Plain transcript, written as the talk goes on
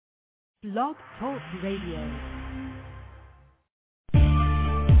Blog Talk Radio.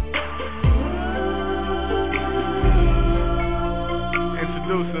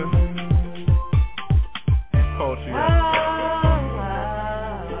 Introducing Poetry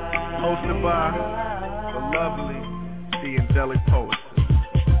hosted by the lovely, the angelic poetess.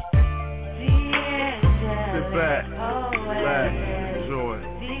 Sit back, relax, enjoy.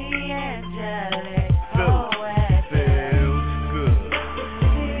 Feels good.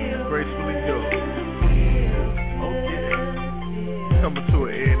 Gracefully yours. Oh yeah. Coming to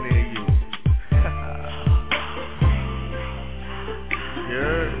an end near you.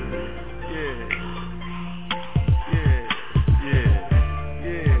 Yeah.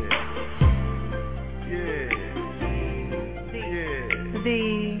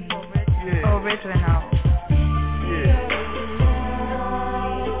 Original.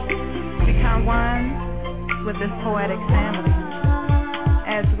 Become one with this poetic family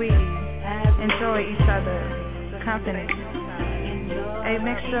as we enjoy each other's company. A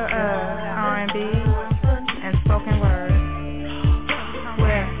mixture of R&B and spoken word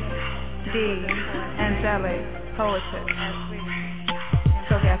with the angelic poetess.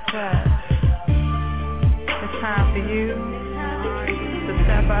 So guess what? It's time for you to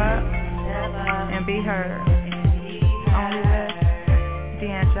step up and be heard. Only with the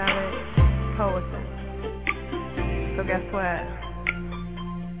angelic poetess. So guess what?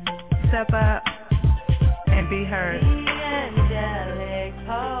 Step up and be heard. The angelic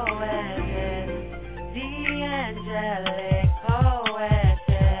poetess. The angelic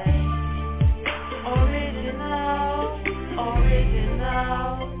poetess. Original, original,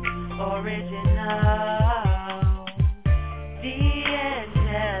 original. The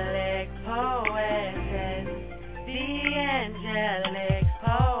angelic poetess, the angelic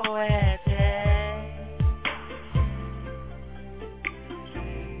poetess.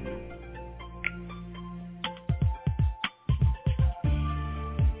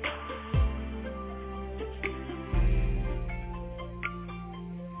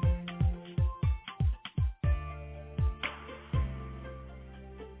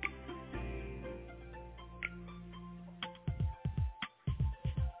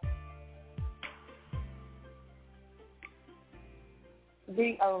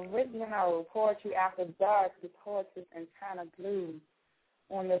 The original Poetry After Dark, the Poetess Chyna Blue,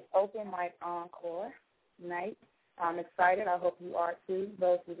 on this open mic encore night. I'm excited. I hope you are too.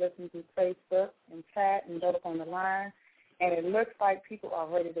 Those who listen to Facebook and chat and those on the line. And it looks like people are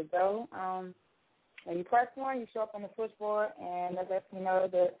ready to go. When you press one, you show up on the switchboard, and that lets me know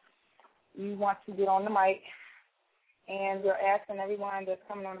that you want to get on the mic. And we're asking everyone that's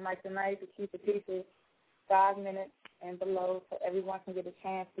coming on the mic tonight to keep the pieces 5 minutes and below so everyone can get a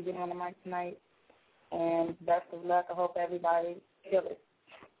chance to get on the mic tonight. And best of luck. I hope everybody feel it.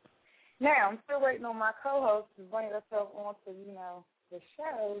 Now, I'm still waiting on my co-host to bring herself on to, the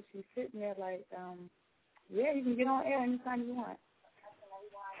show. She's sitting there like, yeah, you can get on air anytime you want.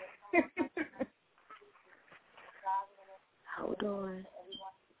 Hold on.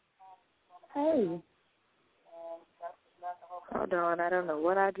 Hey. Hold on. I don't know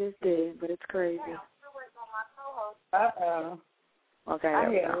what I just did, but it's crazy. Uh-oh. Okay, I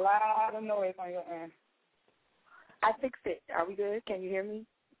hear a lot of noise on your end. I fixed it. Are we good? Can you hear me?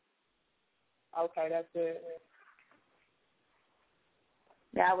 Okay, that's good.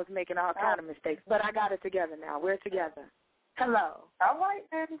 Yeah, I was making all kind of mistakes, but I got it together now. We're together. Hello. All right,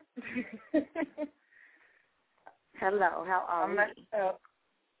 then. Hello. How are we?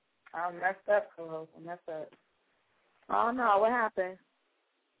 I'm messed up, co-host. I'm messed up. Oh, no. What happened?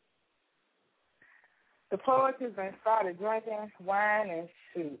 The poet has been started drinking wine and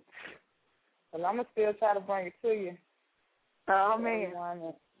shoot. Well, I'm going to still try to bring it to you. Oh, man.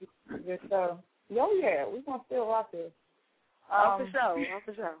 Just so. Oh, yeah. We're going to still rock this. For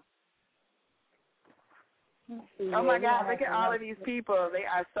sure. Oh, my God. Look at all of these people. They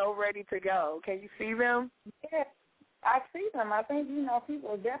are so ready to go. Can you see them? Yeah. I see them. I think, people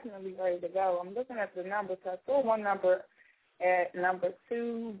are definitely ready to go. I'm looking at the numbers. I saw one number at number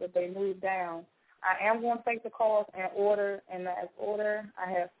 2, but they moved down. I am going to take the calls in order, and as order, I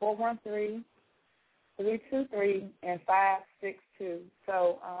have 413-323 and 562.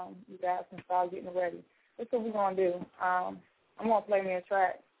 So you guys can start getting ready. That's what we're going to do. I'm going to play me a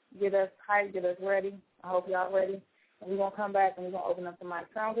track, get us hyped, get us ready. I hope y'all ready. And we're going to come back, and we're going to open up the mic.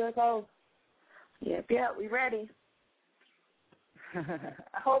 Sound good, Cole? Yep, we ready.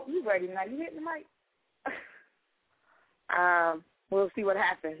 I hope you're ready. Now, you hitting the mic? We'll see what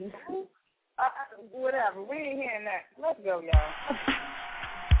happens. Whatever. We ain't hearing that. Let's go, y'all.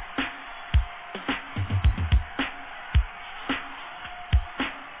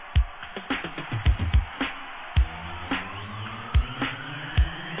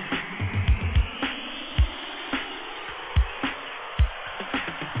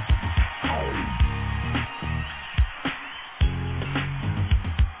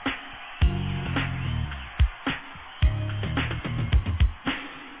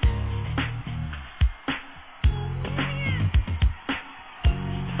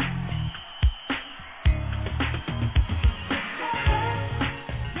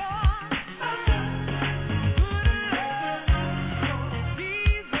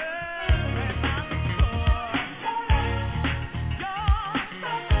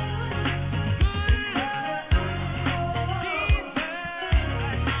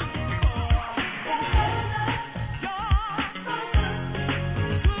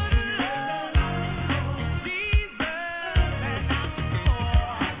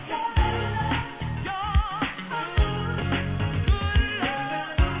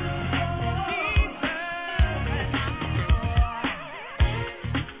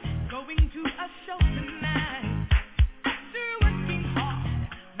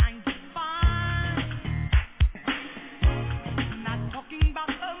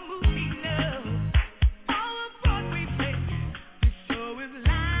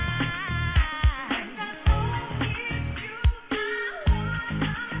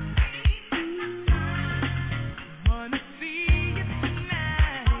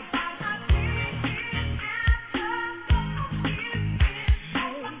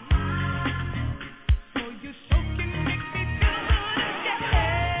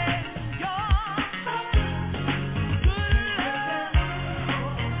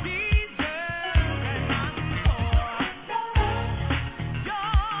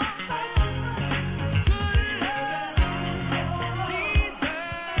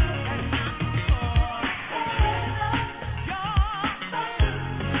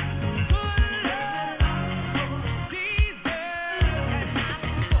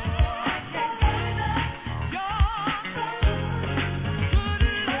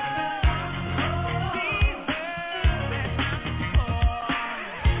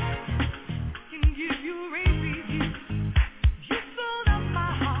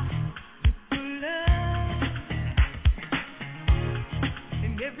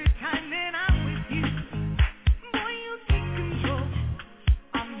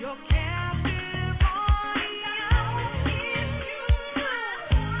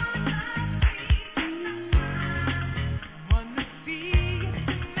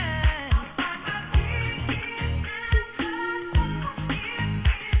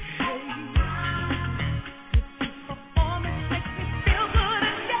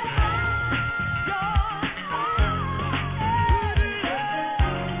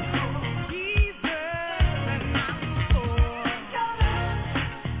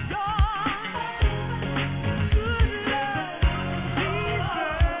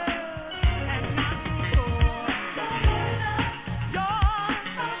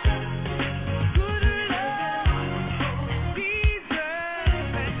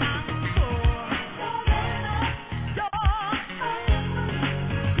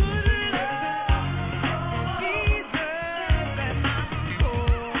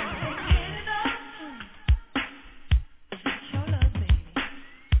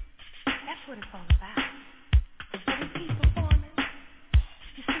 what it's all about. So with these performance,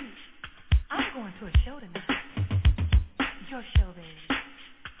 you see, I'm going to a show tonight. Your show, baby.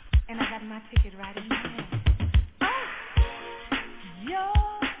 And I got my ticket right in my hand. Oh, your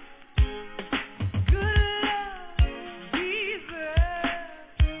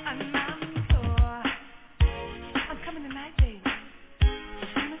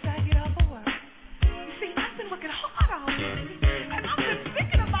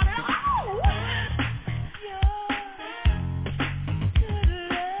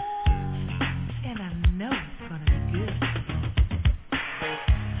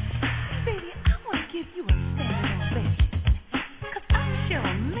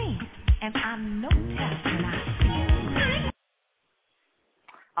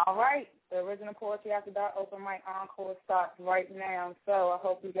All right, the original Poetry After Dark Open Mic Encore starts right now. So I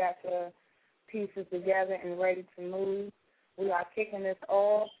hope you got your pieces together and ready to move. We are kicking this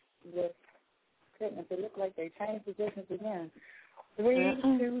off with, goodness, it looks like they changed positions again. 3,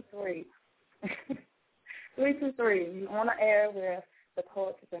 2, 3. 3, 2, 3. You on the air with the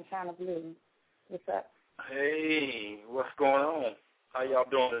Poetry Chyna Blue. What's up? Hey, what's going on? How y'all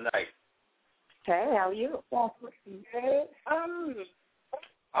doing tonight? Hey, how are you? Good.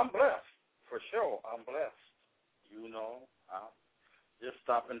 I'm blessed, for sure. I'm blessed. You know, I'm just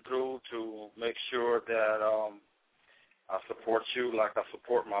stopping through to make sure that I support you like I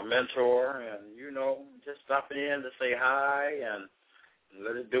support my mentor, and, you know, just stopping in to say hi and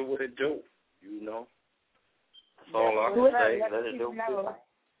let it do what it do, you know. That's all I can say. Let it do what it do.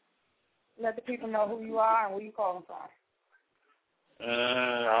 Let the people know who you are and where you calling from.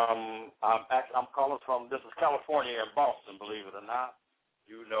 I'm calling from, this is California and Boston, believe it or not.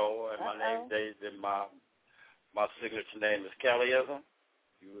 You know, and my name, my signature name is Kellyism.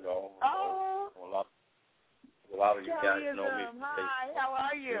 You know, a lot of you guys know me. Hi, how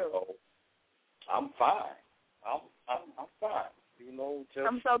are you? You know, I'm fine. I'm fine. You know, just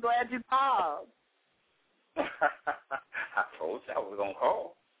I'm so glad you called. I told you I was gonna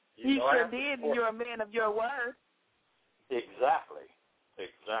call. You sure did, and you're a man of your word. Exactly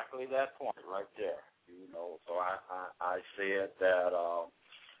that point right there. You know, so I said that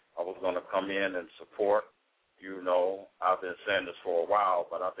I was going to come in and support. You know, I've been saying this for a while,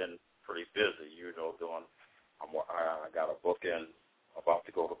 but I've been pretty busy. You know, I got a book in about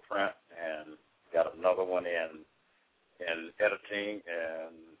to go to print, and got another one in editing,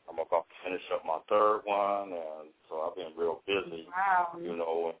 and I'm about to finish up my third one, and so I've been real busy. Wow. You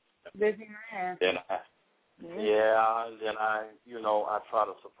know, busy man. and then I try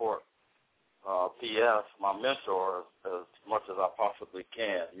to support PS, my mentor, as much as I possibly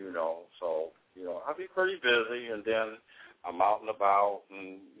can, you know. So, you know, I'll be pretty busy, and then I'm out and about,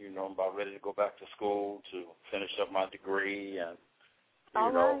 and, you know, I'm about ready to go back to school to finish up my degree, and,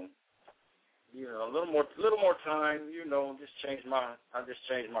 you know, a little more time, you know, I just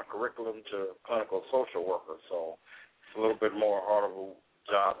changed my curriculum to clinical social worker, so it's a little bit more horrible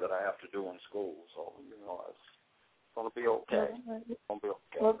job that I have to do in school, so, you know, it's going to be okay. It's going to be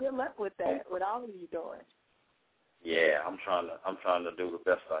okay. Well, good luck with that, with all of you doing. Yeah, I'm trying to do the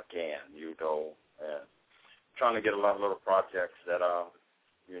best I can, you know, and trying to get a lot of little projects that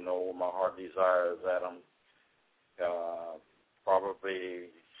you know, my heart desires that I'm probably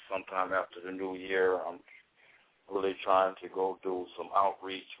sometime after the new year, I'm really trying to go do some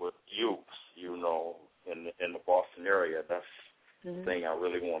outreach with youths, you know, in the Boston area. That's the thing I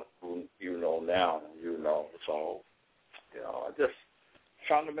really want to do, you know, now, you know. So, you know, I just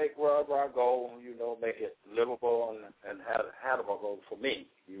trying to make wherever I go, you know, make it livable and habitable for me.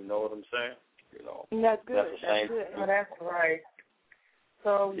 You know what I'm saying? You know, that's good. That's good. Oh, that's right.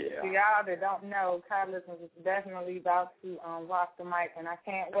 So for y'all that don't know, Kylism is definitely about to rock the mic, and I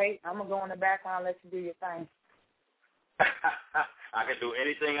can't wait. I'm going to go in the background and let you do your thing. I can do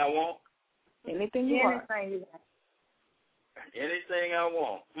anything I want? Anything you want. Anything I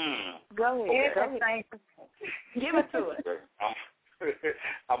want. Go ahead. Anything. Give it to us.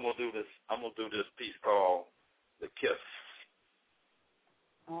 I'm gonna do this piece called "The Kiss."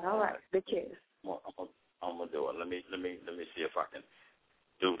 All right, "The Kiss." I'm gonna do it. Let me see if I can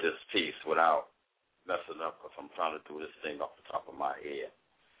do this piece without messing up, because I'm trying to do this thing off the top of my head.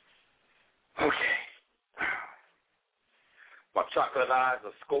 Okay. My chocolate eyes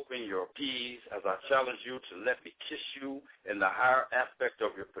are scoping your P's as I challenge you to let me kiss you in the higher aspect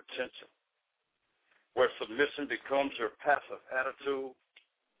of your potential, where submission becomes your passive attitude.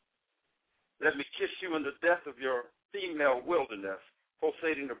 Let me kiss you in the depth of your female wilderness,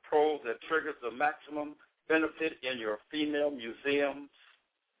 pulsating the prose that triggers the maximum benefit in your female museums.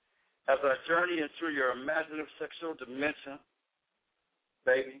 As I journey into your imaginative sexual dimension,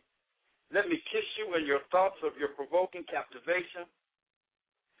 baby, Let me kiss you in your thoughts of your provoking captivation.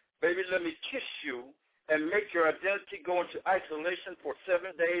 Baby, let me kiss you and make your identity go into isolation for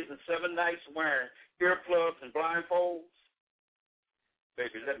 7 days and 7 nights wearing earplugs and blindfolds.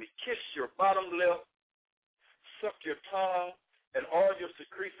 Baby, let me kiss your bottom lip, suck your tongue, and all your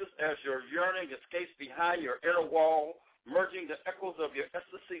secretions as your yearning escapes behind your inner wall, merging the echoes of your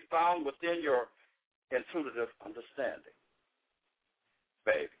ecstasy found within your intuitive understanding.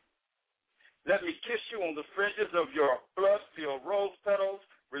 Baby, let me kiss you on the fringes of your blood-filled rose petals,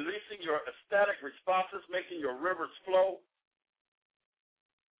 releasing your ecstatic responses, making your rivers flow.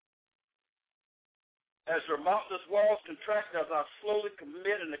 As your mountainous walls contract, as I slowly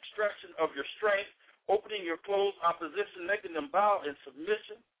commit an extraction of your strength, opening your closed opposition, making them bow in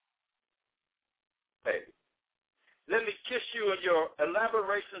submission. Baby, let me kiss you in your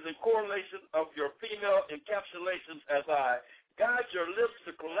elaborations and correlations of your female encapsulations as I guide your lips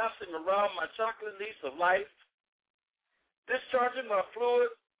to collapsing around my chocolate leaves of life, discharging my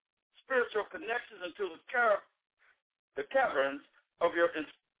fluid spiritual connections into the caverns of your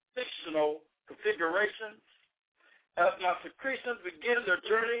instinctional configurations. As my secretions begin their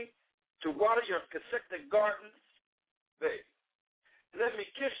journey to water your cystic gardens, baby, let me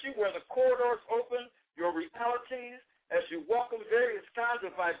kiss you where the corridors open your realities as you welcome various kinds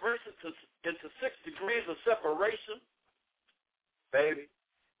of vibrations into 6 degrees of separation. Baby,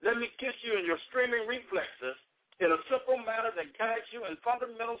 let me kiss you in your streaming reflexes in a simple manner that guides you in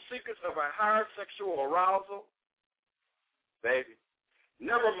fundamental secrets of a higher sexual arousal. Baby,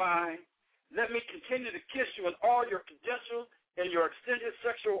 never mind. Let me continue to kiss you in all your credentials in your extended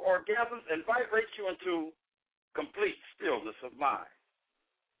sexual orgasms and vibrate you into complete stillness of mind.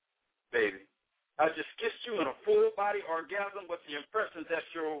 Baby, I just kissed you in a full-body orgasm with the impression that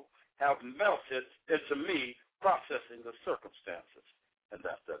you'll have melted into me processing the circumstances. And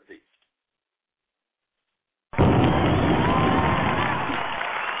that's that beat.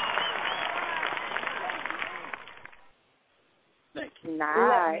 Thank you.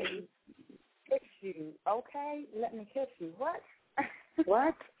 Nice. Let me kiss you. Okay, let me kiss you. What?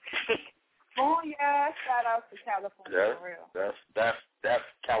 What? Oh, yeah. Shout out to California for real. That's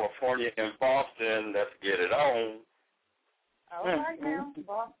California and Boston. Let's get it on. All right now,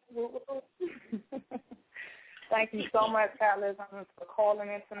 Boston. Thank you so much, Atlas, for calling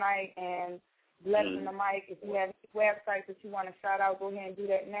in tonight and blessing the mic. If you have any websites that you want to shout out, go ahead and do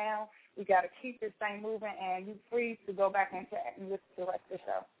that now. We got to keep this thing moving, and you're free to go back and chat and listen to the rest of the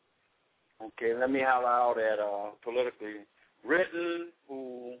show. Okay, let me holler out at Politically Written,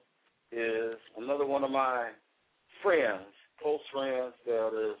 who is another one of my friends, close friends,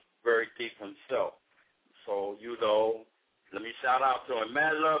 that is very deep himself. So, you know, let me shout out to him.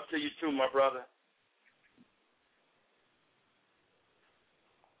 Mad love to you too, my brother.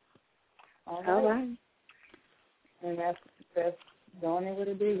 All right. And that's doing it what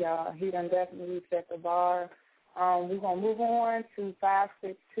it do, y'all. He done definitely set the bar. We're going to move on to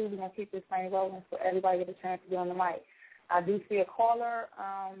 562. We're going to keep this thing rolling so everybody get a chance to get on the mic. I do see a caller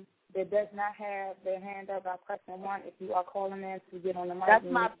that does not have their hand up by pressing 1. If you are calling in to get on the mic. That's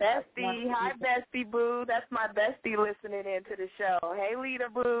my bestie. Hi, bestie, boo. That's my bestie listening into the show. Hey, leader,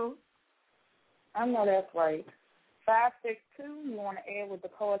 boo. I know that's right. 562, you want to air with the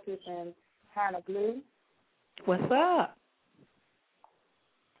Poetry Chyna Blue. What's up?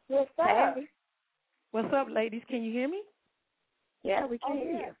 What's up? Hey. What's up, ladies? Can you hear me? Yeah, we can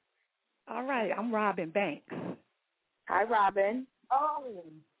hear you. All right, I'm Robin Banks. Hi, Robin. Oh,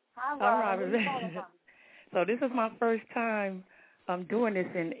 hi, Robin. So this is my first time doing this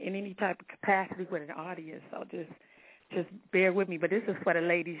in any type of capacity with an audience, so just bear with me. But this is for the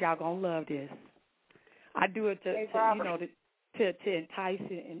ladies. Y'all going to love this. I do it to entice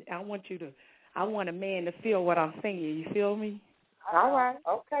it, and I want a man to feel what I'm saying. You feel me? All right.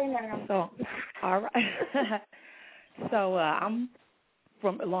 Okay, now. So, all right. So I'm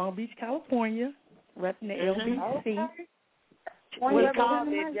from Long Beach, California, repping the LBC. Okay. We called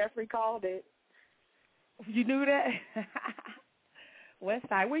it. Jeffrey called it. You knew that? West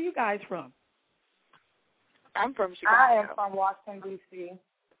Side. Where you guys from? I'm from Chicago. I am from Washington, D.C.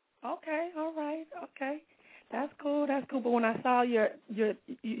 Okay, all right, okay. That's cool. But when I saw your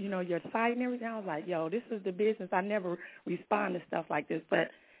site and everything, I was like, yo, this is the business. I never respond to stuff like this, but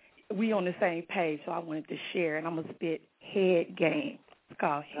we on the same page, so I wanted to share, and I'm going to spit head game. It's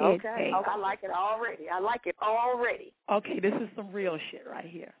called head game. Okay, I like it already. Okay, this is some real shit right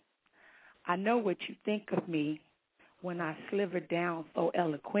here. I know what you think of me when I sliver down so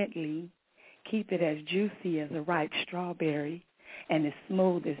eloquently, keep it as juicy as a ripe strawberry and as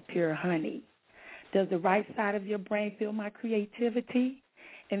smooth as pure honey. Does the right side of your brain feel my creativity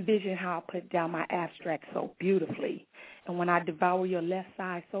Envision how I put down my abstract so beautifully. And when I devour your left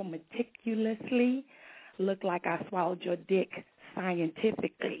side so meticulously, look like I swallowed your dick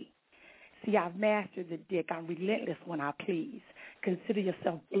scientifically. See, I've mastered the dick. I'm relentless when I please. Consider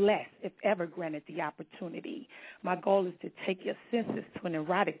yourself blessed if ever granted the opportunity. My goal is to take your senses to an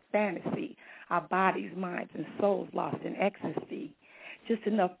erotic fantasy, our bodies, minds, and souls lost in ecstasy. Just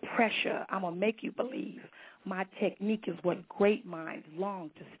enough pressure, I'm going to make you believe. My technique is what great minds long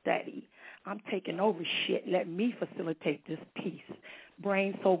to study. I'm taking over shit. Let me facilitate this piece.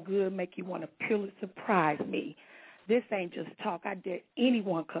 Brain so good make you want to purely surprise me. This ain't just talk. I dare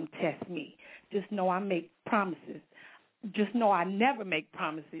anyone come test me. Just know I make promises. Just know I never make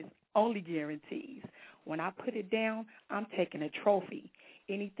promises, only guarantees. When I put it down, I'm taking a trophy.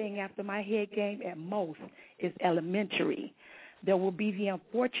 Anything after my head game at most is elementary. There will be the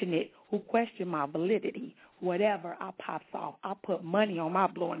unfortunate who question my validity. Whatever, I pops off. I put money on my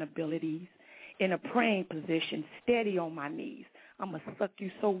blowing abilities. In a praying position, steady on my knees. I'm going to suck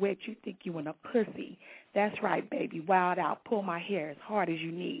you so wet you think you in a pussy. That's right, baby. Wild out. Pull my hair as hard as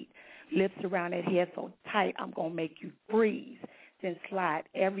you need. Lips around that head so tight, I'm going to make you freeze. Then slide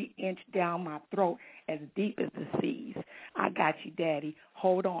every inch down my throat as deep as the seas. I got you, Daddy.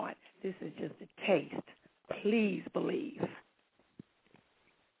 Hold on. This is just a taste. Please believe.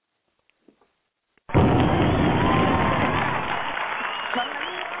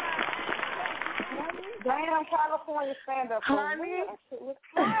 Damn, California stand-up. Honey.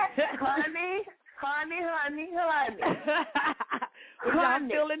 I'm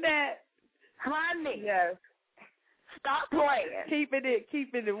feeling that. Honey. Yes. Stop playing.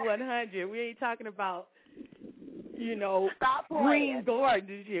 Keeping it 100. We ain't talking about, Stop green gardens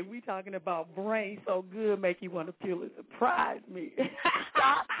and shit. We talking about brain so good make you want to purely surprise me.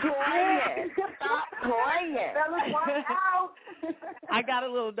 Stop playing. Stop playing. I got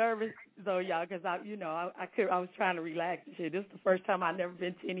a little nervous though, y'all, because I was trying to relax and shit. This is the first time I've never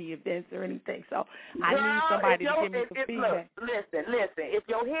been to any events or anything, so I need somebody to give me some feedback. Look, listen. If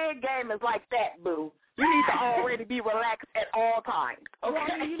your head game is like that, boo, you need to already be relaxed at all times.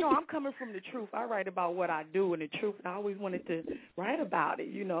 Okay? Well, I'm coming from the truth. I write about what I do and the truth, and I always wanted to write about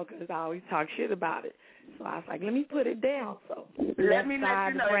it, because I always talk shit about it. So I was like, let me put it down. So let me let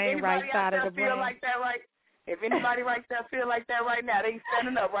you know. Brain, if right side of the feel brain. Like that, right? If anybody right there feel like that right now, they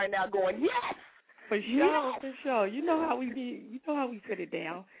standing up right now going, yes. For sure. You know how we be. You know how we put it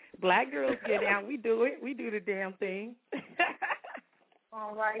down. Black girls get down. We do it. We do the damn thing.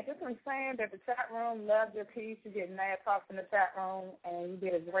 All right. Just I'm saying that the chat room loved your piece. You get mad talks in the chat room, and you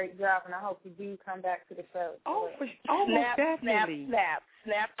did a great job, and I hope you do come back to the show. Most definitely.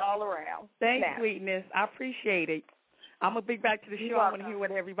 Snap all around. Thanks, sweetness. I appreciate it. I'm going to be back to the show. I want to hear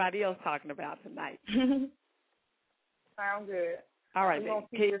what everybody else talking about tonight. Sound good. All right, we're going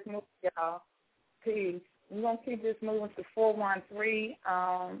to keep this moving, y'all. Peace. We're going to keep this moving to 413,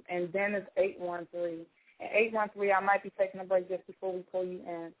 and then it's 813. And 813, I might be taking a break just before we pull you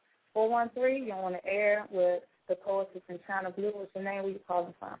in. 413, you're on the air with the Poetess Chyna Blue. What's your name? Where you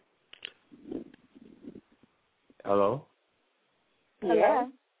calling from? Hello? Yeah.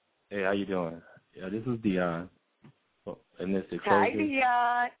 Hey, how you doing? Yeah, this is Dion. And this is Hi,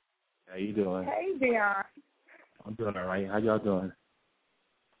 Dion. How you doing? Hey, Dion. I'm doing all right. How y'all doing?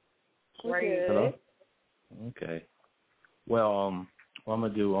 Great. Hello? Okay. Well, what I'm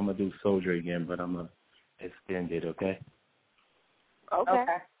gonna do Soldier again, but I'm gonna extend it, okay?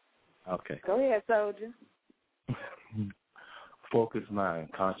 Okay. Go ahead, Soldier. Focus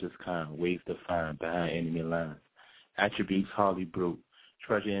mind, conscious kind, ways to find behind enemy lines. Attributes hardly brute,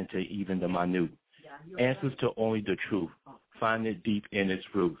 treasure into even the minute. Answers to only the truth, find it deep in its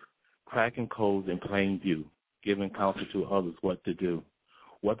roots. Cracking codes in plain view, giving counsel to others what to do.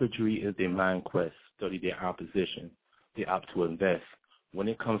 Weaponry is their mind quest, study their opposition. They opt to invest. When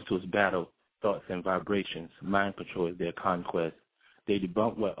it comes to its battle, thoughts and vibrations, mind control is their conquest. They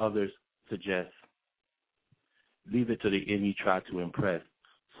debunk what others suggest. Leave it to the enemy try to impress.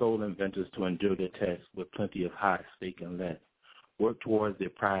 Soul inventors to endure the test with plenty of high stake and less. Work towards their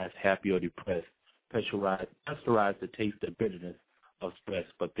prize, happy or depressed. Pasteurize the taste of bitterness of stress,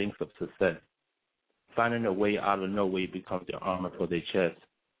 but thinks of success. Finding a way out of no way becomes their armor for their chest.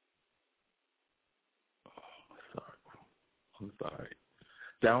 I'm sorry.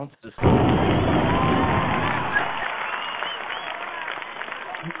 Down to the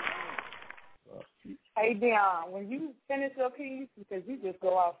Hey, Dion, when you finish your piece, because you just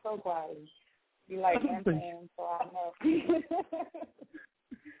go out so quietly, you like MPN, so I know.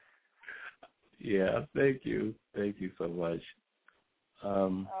 Yeah, thank you. Thank you so much.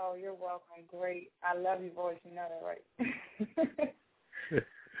 Oh, you're welcome. Great. I love your voice. You know that, right?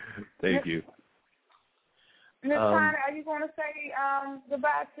 Thank you. Ms. Chyna, are you going to say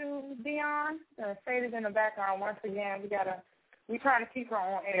goodbye to Dion? Say it in the background once again. We're trying to keep her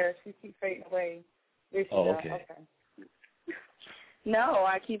on air. She keeps fading away. Okay. No,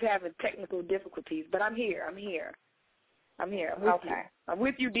 I keep having technical difficulties, but I'm here. I'm with you. I'm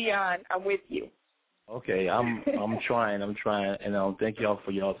with you, Dion. I'm with you. Okay, I'm trying, and thank y'all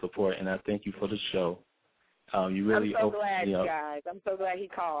for y'all support, and I thank you for the show. You really. I'm so glad, guys. I'm so glad he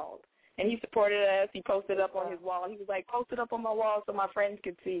called, and he supported us. He posted up on his wall. He was like, "Post it up on my wall so my friends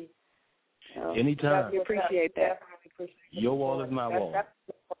could see." Anytime. We appreciate that. Your wall is my wall.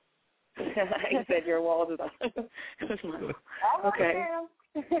 He said your wall is my wall. Okay.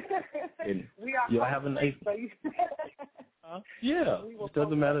 Y'all have a nice. Yeah, it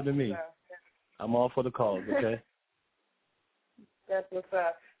doesn't matter to me. I'm all for the calls, okay? That's what's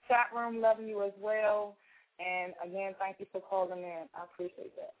up. Chat room loving you as well. And, again, thank you for calling in. I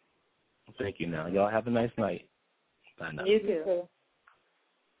appreciate that. Thank you now. Y'all have a nice night. Bye now. You too.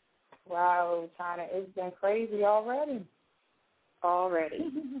 Wow, Chyna, it's been crazy already.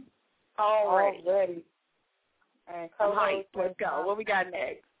 Already. And I'm hyped. Let's go. What we got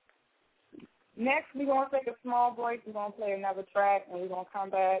next? Next, we're going to take a small break. We're going to play another track, and we're going to come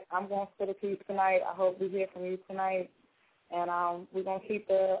back. I'm going to spit a piece tonight. I hope we hear from you tonight. And we're going to keep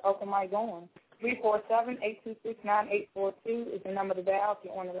the open mic going. 347-826-9842 is the number to dial. If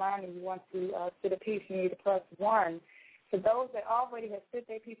you're on the line and you want to spit a piece, you need to press 1. For those that already have spit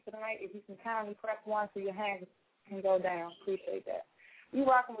their piece tonight, if you can kindly press 1 so your hand can go down. Appreciate that. We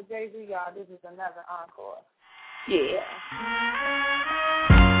rocking with Jay-Z, y'all. This is another encore. Yeah.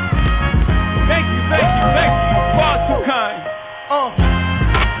 Thank you. Far too kind.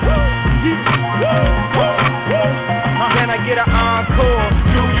 Can I get an encore?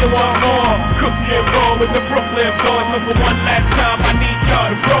 Do you want more? Cook and roll with the Brooklyn boys. But for one last time, I need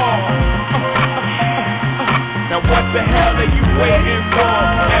y'all to roll. Now what the hell are you waiting for?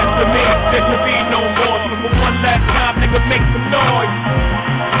 After me, there can be no more. So for one last time, nigga, make some noise.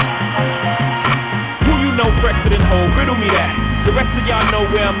 Who you know fresher than whole? Riddle me that. The rest of y'all know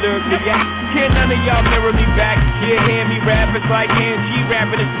where I'm lyrically at. Can't none of y'all mirror me back. You hear me rap, it's like G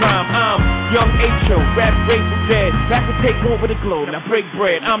rapping his prime. I'm Young H.O., rap Grateful Dead. Back to take over the globe, now break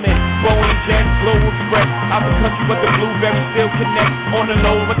bread. I'm in Boeing Jet, Global Express. Out the country, but the blueberries still connect. On the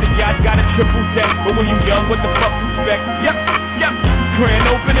low, but the yacht got a triple deck. But when you young, what the fuck you expect? Yep. Grand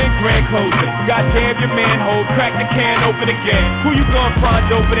opening, grand closing. Goddamn your manhole, crack the can open again. Who you gonna find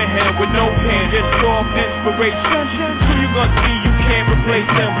open in him with no pen? Just soft inspiration. Who you gonna see you can't replace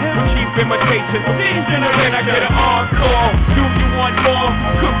him with cheap imitation? So can I get an encore? Do you want more?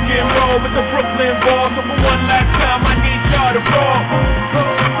 Cook and roll with the Brooklyn ball. So for one last time, I need y'all to roll.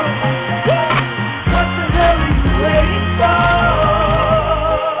 What the hell are you waiting for?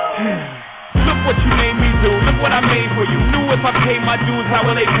 Look what you made me do. Look what I made for you. Knew if I pay my dues, how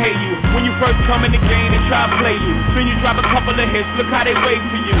will they pay you? When you first come in the game, they try to play you. Then you drop a couple of hits. Look how they wait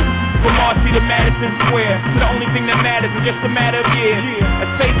for you. From RC to Madison Square, so the only thing that matters is just a matter of years. A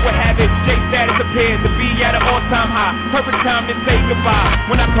space where habits, J status appears to be at an all-time high. Perfect time to say goodbye.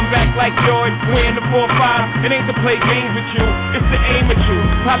 When I come back like George, wearing the 4-5, it ain't to play games with you, it's to aim at you,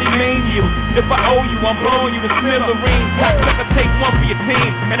 probably maim you. If I owe you, I'm blowing you to smithereens. Cops like I take one for your team,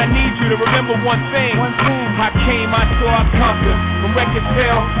 and I need you to remember one thing. I came, I saw, I conquered. From record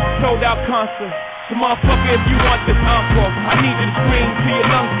sale, sold out concert. So motherfucker, if you want this encore, I need you to scream till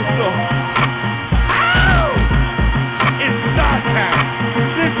your lungs get sore. Ow! It's Star Town.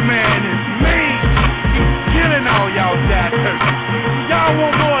 This man is mean. He's killing all y'all daughters. Y'all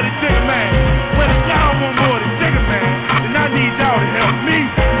want more than Jigga Man. Well, if y'all want more than Jigga Man, then I need y'all to help me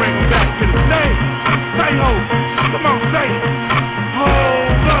bring him back to the stage. Say ho. Come on, say it.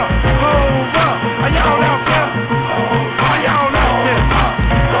 Hold up. Are y'all out there? Are y'all out there?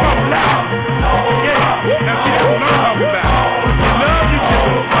 Come on, loud. Yeah, now see that's what I'm talking about.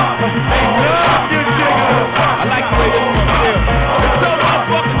 They love you, Jigga. I like the way this one feels. It's so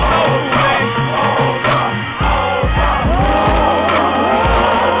motherfucking soulful, man.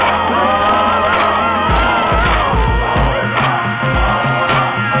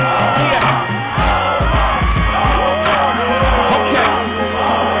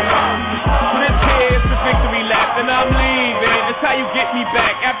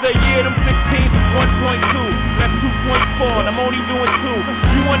 After a year, them 16 is 1.2. That's 2.4, and I'm only doing 2.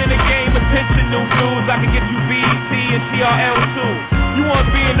 You want in the game, attention, new dudes. I can get you BET and TRL too. You want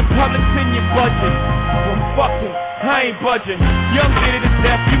to be in the public, send your budget. Well, fuck it, I ain't budging. Young did it to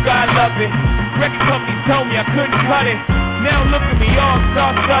death, you gotta love it. Record company told me I couldn't cut it. Now look at me, all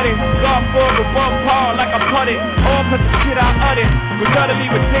star-studded. God for a bum Paul like I putted. All cause the shit I uttered was utterly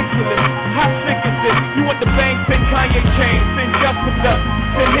ridiculous. How sick is this? You want the bank, send Kanye chain, send Justin Duck,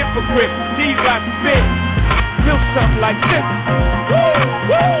 send Hypocrite. These got spit. Feel something like this. Woo,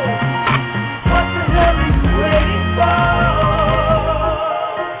 woo. What the hell are you waiting for?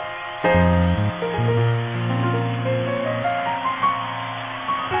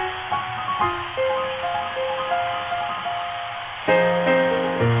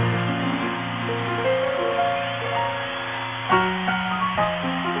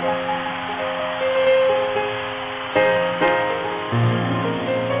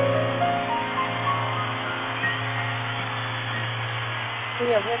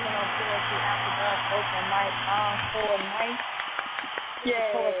 Original Poetry After Dark Open Mic Encore night.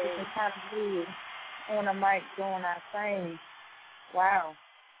 Yay. Poetry Chyna Blue on the mic doing our thing. Wow.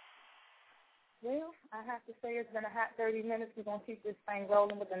 Well, I have to say it's been a hot 30 minutes. We're going to keep this thing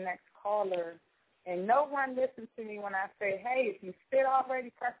rolling with the next caller. And no one listens to me when I say, hey, if you spit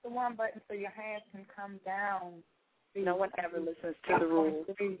already, press the 1 button so your hands can come down. No one ever listens to the rules.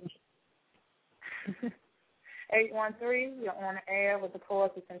 813, you're on the air with the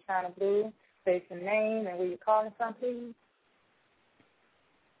Poetry Chyna Blue. State your name and where you're calling from, please.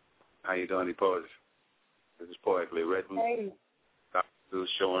 How you doing, poets? This is Poetically Written. Hey. Who's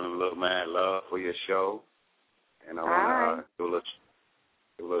showing a little mad love for your show. And I want to do a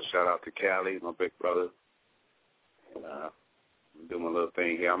little shout-out to Cali, my big brother. And I'm doing my little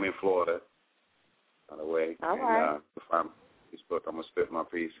thing here. I'm in Florida, by the way. All right. If I'm going to spit my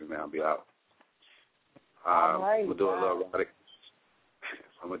piece and then I'll be out. All right. I'm gonna do a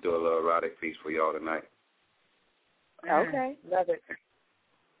little erotic piece for y'all tonight. Okay, love it.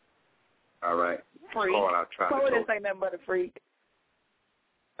 All right. Freak. Poetess ain't nothing but a freak.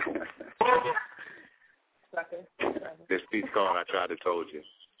 This piece called I Tried to Told You.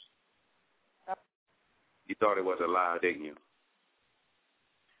 You thought it was a lie, didn't you?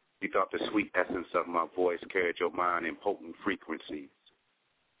 You thought the sweet essence of my voice carried your mind in potent frequencies,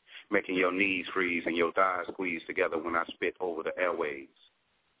 making your knees freeze and your thighs squeeze together when I spit over the airwaves.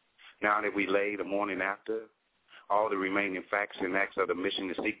 Now that we lay the morning after, all the remaining facts and acts of the mission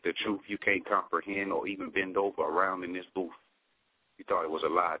to seek the truth you can't comprehend or even bend over around in this booth. You thought it was a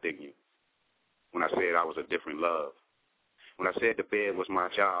lie, didn't you? When I said I was a different love. When I said the bed was my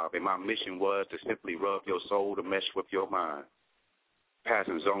job and my mission was to simply rub your soul to mesh with your mind.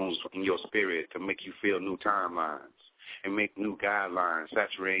 Passing zones in your spirit to make you feel new timelines and make new guidelines,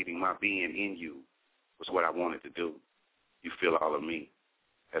 saturating my being in you was what I wanted to do. You feel all of me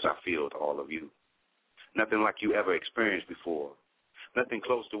as I feel all of you. Nothing like you ever experienced before. Nothing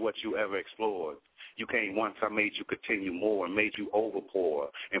close to what you ever explored. You came once, I made you continue more and made you overpour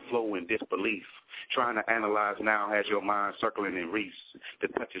and flow in disbelief. Trying to analyze now has your mind circling in reefs. The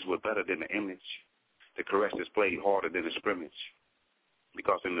touches were better than the image. The caresses played harder than the scrimmage.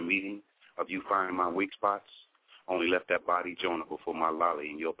 Because in the meeting of you finding my weak spots, only left that body joinable for my lolly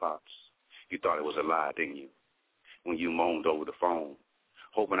in your pops. You thought it was a lie, didn't you? When you moaned over the phone,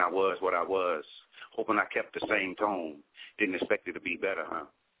 hoping I was what I was, hoping I kept the same tone. Didn't expect it to be better, huh?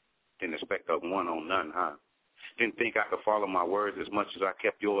 Didn't expect a one on none, huh? Didn't think I could follow my words as much as I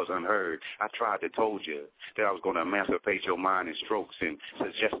kept yours unheard. I tried to told you that I was going to emancipate your mind in strokes and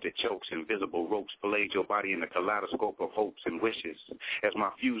suggested chokes, invisible ropes, played your body in the kaleidoscope of hopes and wishes. As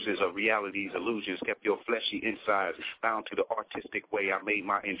my fuses of reality's illusions kept your fleshy insides bound to the artistic way I made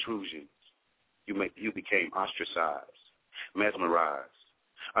my intrusions. You became ostracized, mesmerized,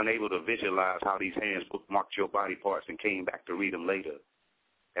 unable to visualize how these hands bookmarked your body parts and came back to read them later.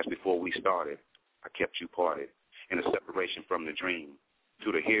 As before we started, I kept you parted in a separation from the dream.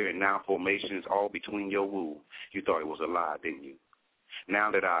 To the here and now formations all between your woo, you thought it was a lie, didn't you?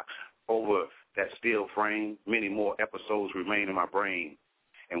 Now that over that still frame, many more episodes remain in my brain.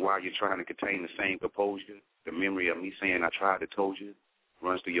 And while you're trying to contain the same composure, the memory of me saying I tried to told you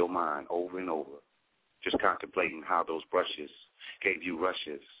runs through your mind over and over. Just contemplating how those brushes gave you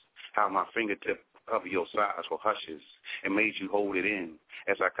rushes, how my fingertip cover your sides for hushes and made you hold it in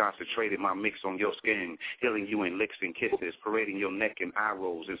as I concentrated my mix on your skin, healing you in licks and kisses, parading your neck in eye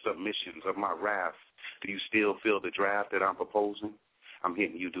rolls and submissions of my wrath. Do you still feel the draft that I'm proposing? I'm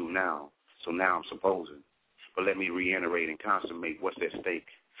hitting you do now, so now I'm supposing. But let me reiterate and consummate what's at stake.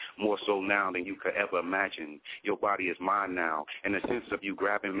 More so now than you could ever imagine. Your body is mine now, and the sense of you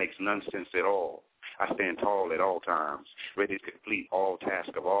grabbing makes none sense at all. I stand tall at all times, ready to complete all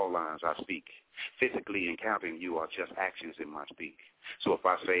tasks of all lines I speak. Physically encountering you are just actions in my speak. So if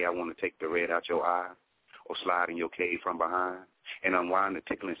I say I want to take the red out your eye, or slide in your cave from behind, and unwind the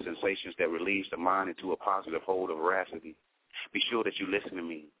tickling sensations that relieves the mind into a positive hold of veracity, Be sure that you listen to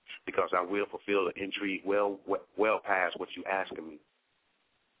me, because I will fulfill the intrigue well past what you asking me.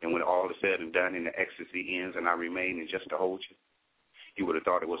 And when all is said and done and the ecstasy ends and I remain in just to hold you, you would have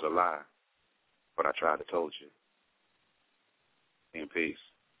thought it was a lie, but I tried to told you. In peace.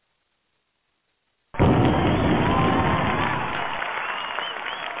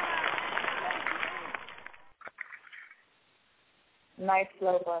 Nice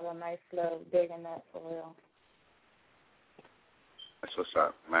flow, brother. Nice flow. Digging that for real. That's what's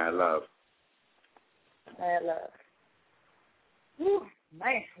up. Mad love. Mad love. Whew,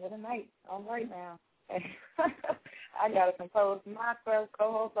 man, what a night. All right now. I got to compose myself.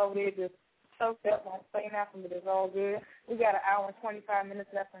 Co-host over there just choked up. Won't say nothing, but it's all good. We got an hour and 25 minutes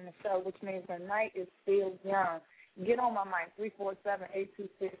left in the show, which means the night is still young. Get on my mic,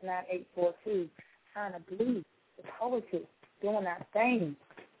 347-826-9842. Chyna Blue, the poetess, doing that thing.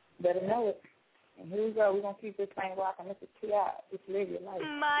 Better know it. And here we go. We're going to keep this thing rocking. This is T.I. Just live your life.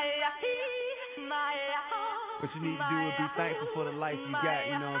 What you need to do is be thankful for the life you got,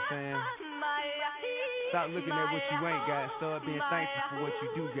 you know what I'm saying? Stop looking at what you ain't got. Start being thankful for what you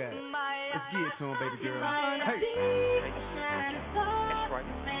do got. Let's get it to him, baby girl. Hey. That's right.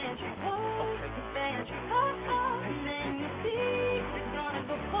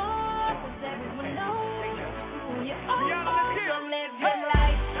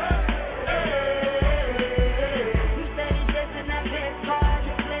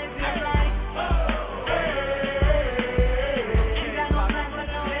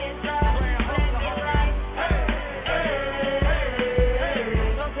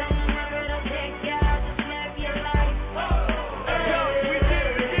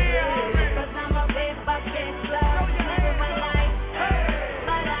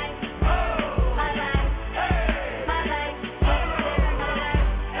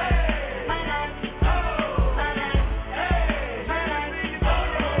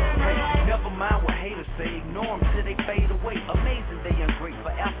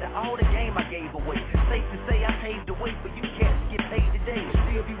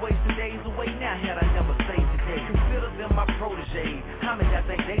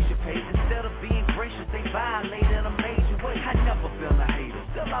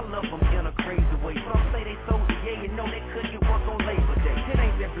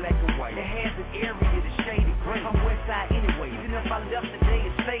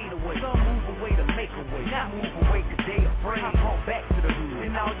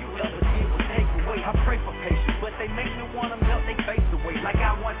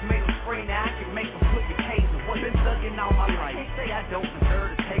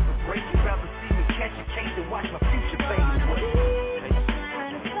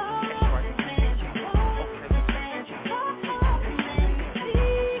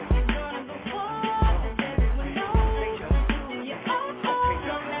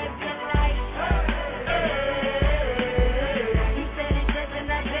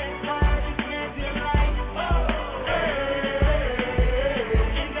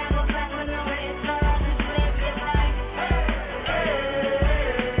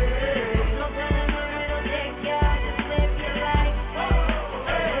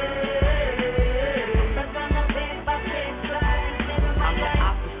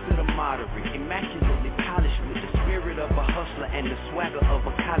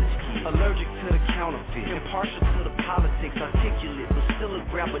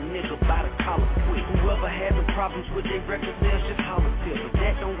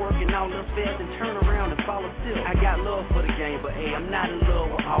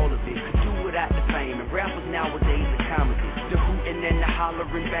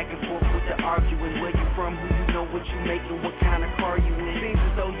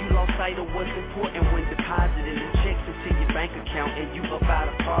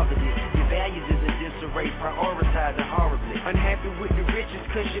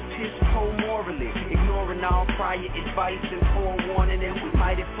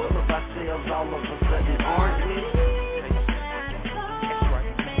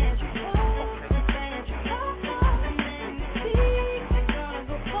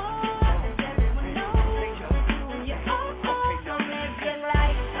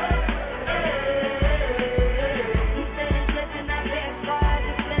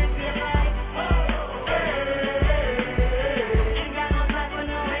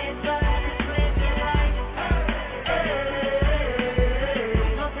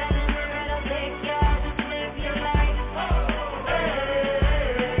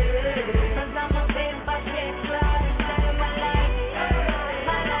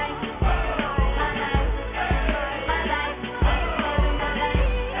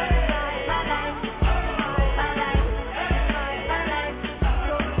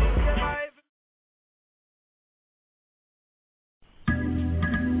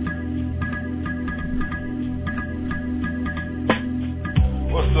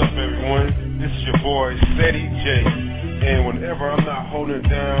 It's your boy, Ceddy J. And whenever I'm not holding it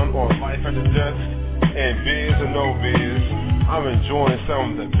down on Life at the Desk and biz or no biz, I'm enjoying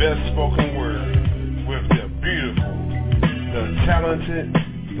some of the best spoken word with the beautiful, the talented,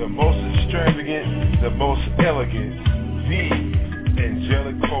 the most extravagant, the most elegant, the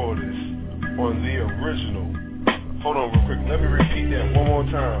angelic poetess on the original. Hold on real quick, let me repeat that one more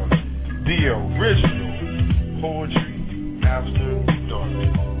time. The original Poetry After Dark,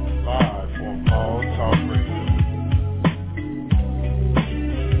 live on All Talk Radio.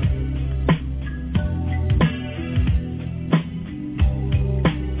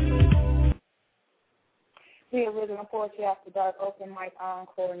 The original Poetry After Dark Open Mic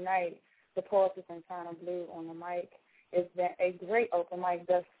Encore night. The Poetess Chyna Blue on the mic. It's been a great open mic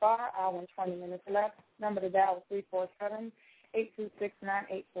thus far. Hour and 20 minutes left. Number to dial is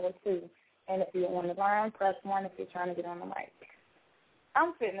 347-826-9842. And if you're on the line, press 1 if you're trying to get on the mic.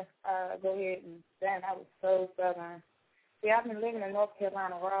 I'm fitting to go ahead and stand. I was so southern. See, I've been living in North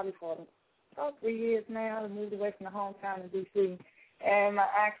Carolina, Raleigh, for about 3 years now. I moved away from the hometown in D.C., and my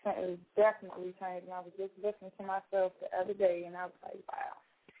accent is definitely changing. I was just listening to myself the other day, and I was like,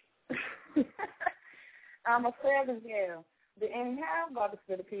 wow. I'm a Southern girl. But anyhow, I'm about to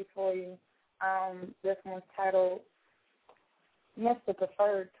spit a piece for you. This one's titled Mr.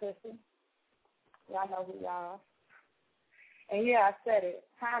 Preferred Pussy. Y'all know who y'all are. And yeah, I said it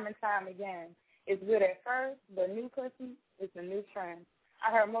time and time again. It's good at first, but new pussy is the new trend.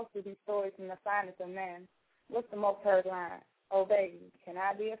 I heard most of these stories from the finest of men. What's the most heard line? Oh, baby, can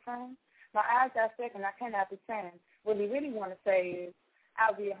I be a friend? My eyes got sick and I cannot pretend. What he really want to say is,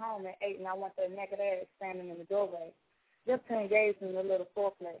 I'll be at home at 8 and I want that naked ass standing in the doorway. Just to engage in a little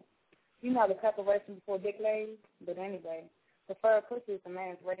foreplay. You know the preparation before dick lays, but anyway, preferred pussy is a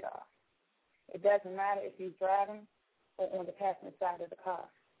man's radar. It doesn't matter if he's driving or on the passenger side of the car.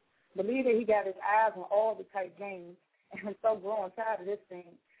 Believe it, he got his eyes on all the tight jeans, and I'm so growing tired of this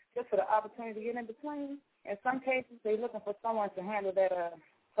thing. Just for the opportunity to get in between. In some cases, they're looking for someone to handle that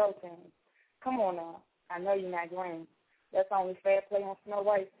protein. Come on now. I know you're not green. That's only fair play on Snow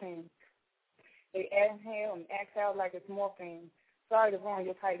White's team. They inhale and exhale like it's morphine. Sorry to ruin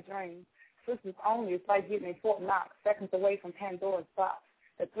your tight dream. Sisters only is like getting in Fort Knox, seconds away from Pandora's box.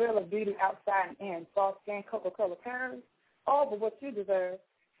 The thrill of beauty outside and in, soft skin, Coca-Cola curves, all but what you deserve.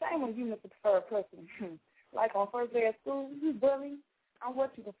 Same when you Mr. Preferred Pussy. Like on first day of school, you bully. I'm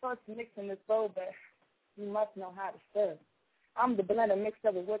what you prefer to mix in this bowl, but you must know how to stir. I'm the blender mixed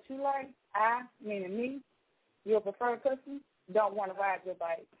up with what you like. I, meaning me, your preferred pussy, don't want to ride your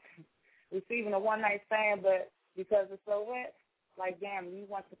bike. Receiving a one-night stand, but because it's so wet, like gambling, you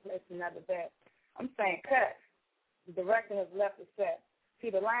want to place another bet. I'm saying cut. The director has left the set. See,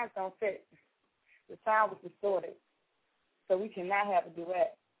 the lines don't fit. The sound was distorted, so we cannot have a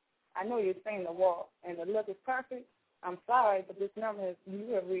duet. I know you've seen the walk, and the look is perfect. I'm sorry, but this number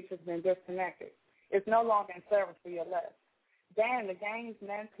you have reached has been disconnected. It's no longer in service for your left. Damn, the games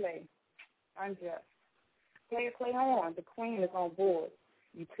men play. Unjust. Play on. The queen is on board.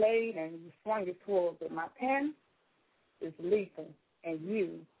 You played and you swung your sword, but my pen is lethal, and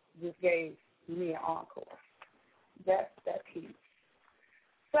you just gave me an encore. That's that piece.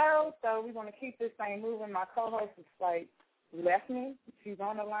 So we're going to keep this thing moving. My co-host is like, left me. She's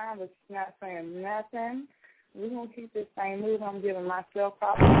on the line, but she's not saying nothing. We're going to keep this thing moving. I'm giving myself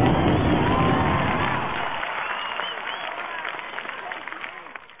props.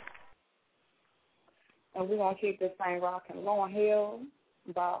 And we're going to keep this thing rocking. Lauren Hill,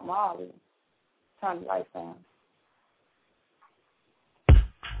 Bob Marley. Turn the lights on.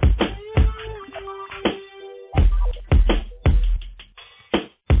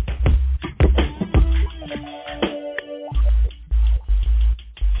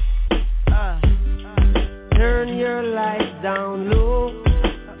 Turn your lights down low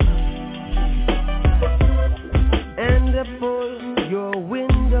and pull your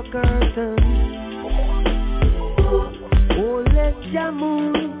window curtain. Oh, let your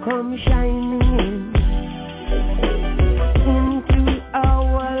moon come shining into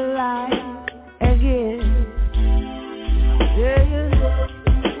our life again.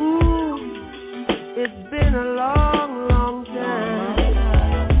 Yeah. Ooh, it's been a long time.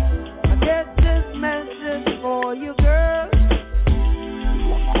 I get this message for you, girl,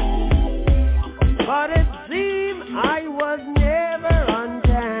 but it seemed I was never on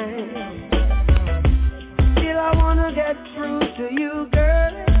time. Still I wanna get through to you,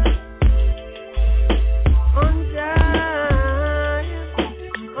 girl, on time.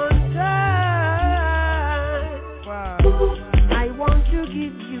 Wow. I want to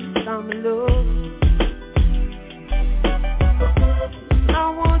give you some love. I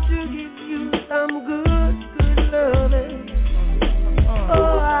want to give you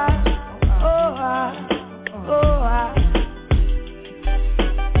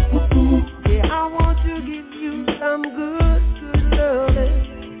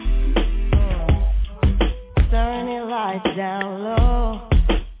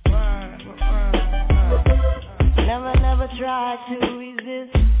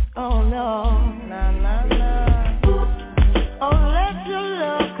no. Nah, nah, nah. Oh, let your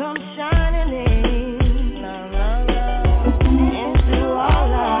love come shining in. Nah, nah, nah. Into our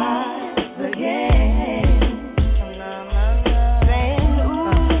lives again. Nah, nah, nah. Saying,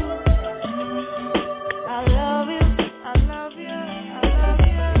 ooh, I love you, I love you, I love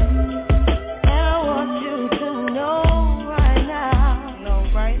you. And I want you to know right now. Know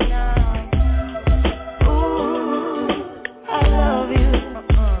right now. Ooh, I love you.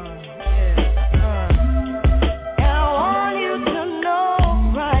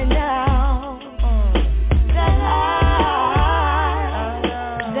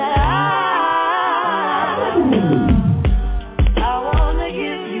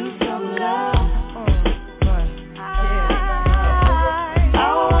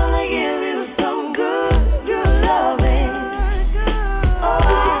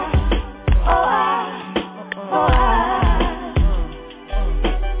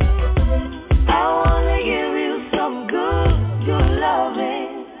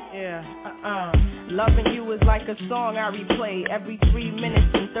 Loving you is like a song I replay every 3 minutes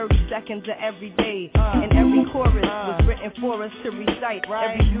and 30 seconds of every day. And every chorus was written for us to recite.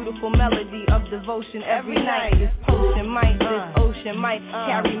 Every beautiful melody of devotion every night. This potion might, this ocean might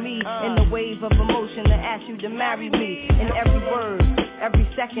carry me in the wave of emotion to ask you to marry me. In every word, every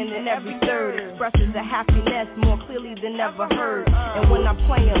second and every third expresses a happiness more clearly than ever heard. And when I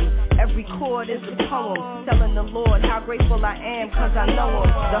play them, every chord is a poem telling the Lord how grateful I am cause I know him.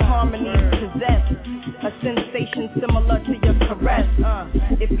 The harmonies possess a sensation similar to your caress.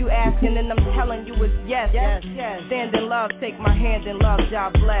 If you asking, then I'm telling you it's yes. Stand in love, take my hand in love,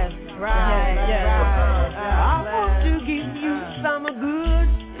 God bless. Right. I want to give you some good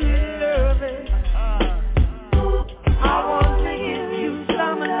loving. I want to give you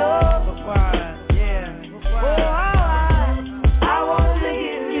some love. I want to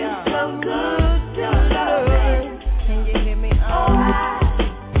give you some good loving. Can you hear me?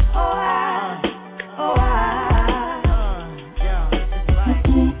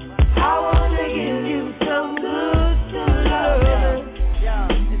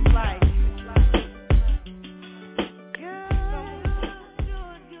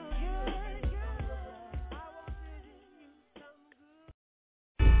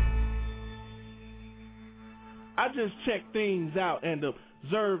 I just check things out and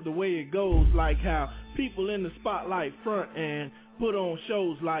observe the way it goes, like how people in the spotlight front and put on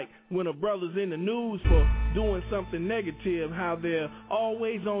shows like when a brother's in the news for doing something negative, how they're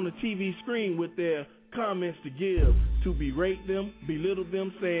always on the TV screen with their comments to give, to berate them, belittle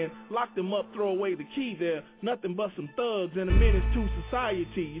them, saying lock them up, throw away the key. They're nothing but some thugs and a menace to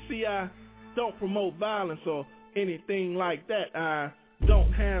society. You see, I don't promote violence or anything like that. I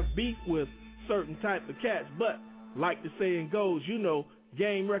don't have beef with certain type of cats, but like the saying goes, you know,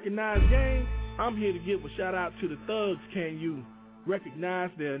 game recognize game. I'm here to give a shout out to the thugs. Can you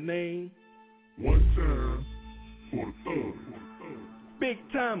recognize their name? One time for the thugs. Big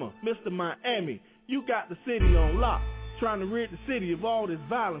timer, Mr. Miami. You got the city on lock, trying to rid the city of all this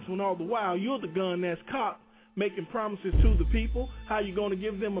violence when all the while you're the gun that's cocked, making promises to the people, how you gonna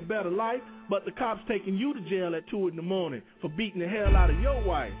give them a better life, but the cops taking you to jail at 2 in the morning for beating the hell out of your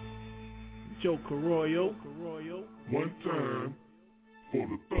wife. Joe Carroyo. One time for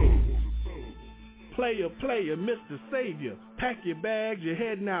the thugs. Player, Mr. Savior. Pack your bags, you're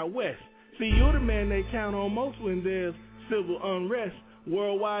heading out west. See, you're the man they count on most when there's civil unrest.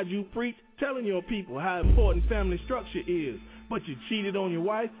 Worldwide you preach, telling your people how important family structure is. But you cheated on your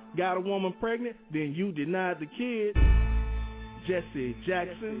wife, got a woman pregnant, then you denied the kid. Jesse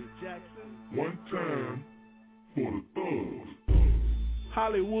Jackson. One time for the thugs.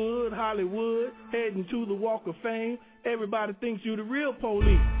 Hollywood, heading to the Walk of Fame. Everybody thinks you the real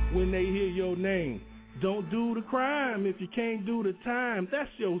police when they hear your name. Don't do the crime if you can't do the time. That's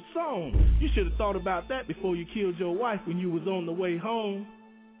your song. You should have thought about that before you killed your wife when you was on the way home.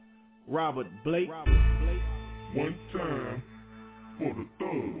 Robert Blake. One time for the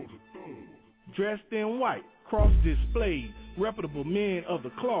thugs. Dressed in white, cross displayed, reputable men of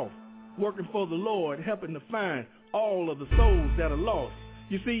the cloth, working for the Lord, helping to find all of the souls that are lost.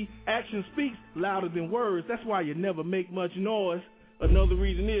 You see, action speaks louder than words. That's why you never make much noise. Another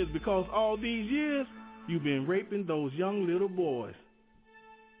reason is because all these years, you've been raping those young little boys.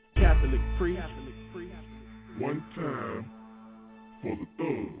 Catholic priest. One time for the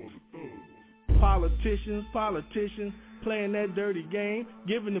thugs. Politicians, playing that dirty game,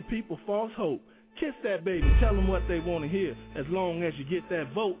 giving the people false hope. Kiss that baby, tell them what they want to hear, as long as you get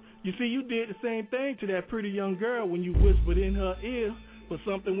that vote. You see, you did the same thing to that pretty young girl when you whispered in her ear, but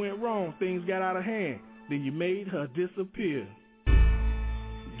something went wrong, things got out of hand, then you made her disappear.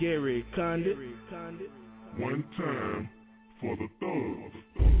 Gary Condit. One time for the thugs.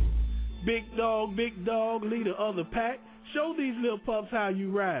 Big dog, leader of the pack. Show these little pups how you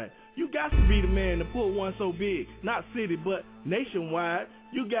ride. You got to be the man to pull one so big, not city but nationwide.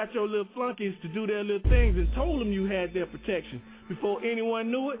 You got your little flunkies to do their little things and told them you had their protection. Before anyone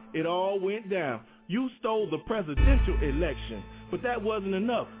knew it, it all went down. You stole the presidential election, but that wasn't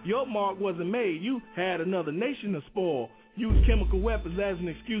enough. Your mark wasn't made. You had another nation to spoil. Used chemical weapons as an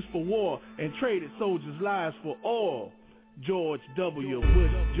excuse for war and traded soldiers' lives for oil. George W.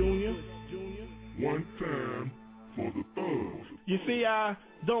 Bush Jr. One time for the thugs. You see, I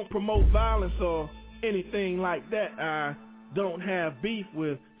don't promote violence or anything like that. I don't have beef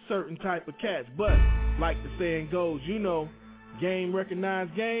with certain type of cats, but like the saying goes, you know, game recognize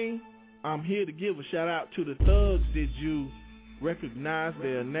game. I'm here to give a shout out to the thugs. Did you recognize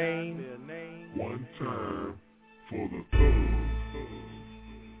their name? One time for the thugs.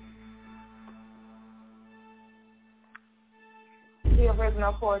 The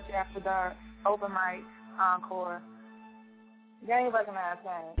original Poetry After Dark, Open Mic Encore. Game recognize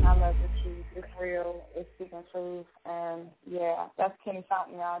game. I love the truth. It's real. It's speaking truth. And yeah, that's Kenny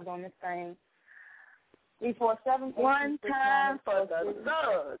Fountain, y'all, doing this thing. Before 7. One time for the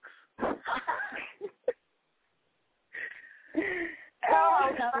thugs. I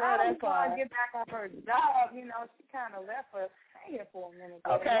was going to get back on her job. You know, she kind of left us hanging for a minute.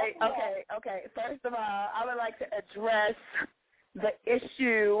 Okay. First of all, I would like to address the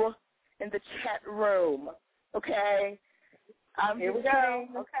issue in the chat room. Okay? Here we go.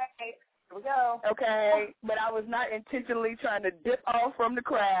 Okay, but I was not intentionally trying to dip off from the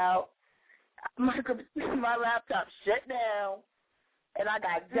crowd. My laptop shut down, and I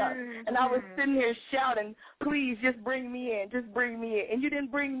got ducked. And I was sitting here shouting, please, just bring me in, and you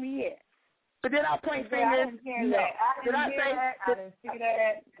didn't bring me in. But then I point fingers. I didn't see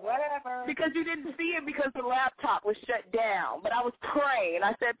that. Whatever. Because you didn't see it because the laptop was shut down. But I was praying.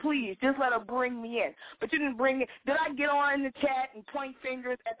 I said, please, just let her bring me in. But you didn't bring me. Did I get on in the chat and point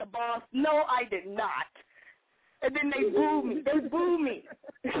fingers at the boss? No, I did not. And then they booed me.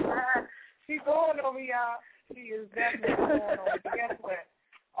 She's going over, y'all. She is definitely going over. But guess what?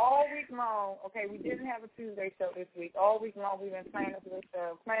 All week long, okay, we didn't have a Tuesday show this week. All week long, we've been planning for this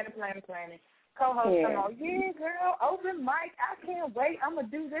show. Planning. Co-host come on, yeah, girl, open mic. I can't wait. I'm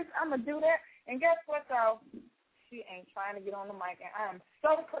going to do this. I'm going to do that. And guess what, though? She ain't trying to get on the mic, and I am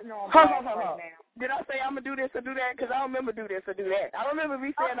so putting her on blast right now. Did I say I'm going to do this or do that? Because I don't remember do this or do that. I remember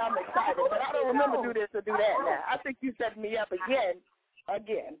me saying I'm excited, but I don't remember do this or do that now. I think you set me up again.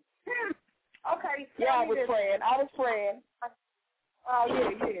 Okay. Yeah, I was praying. Oh,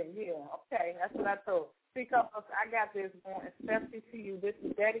 yeah. Okay, that's what I told. Speak up. I got this going, especially to you. This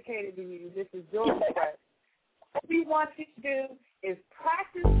is dedicated to you. This is your request. What we want you to do is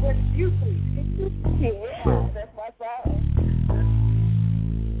practice what you please. Yeah, that's my side.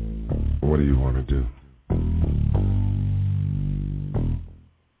 What do you want to do?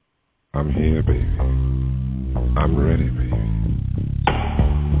 I'm here, baby. I'm ready, baby.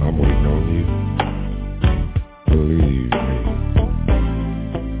 I'm waiting on you. Believe me.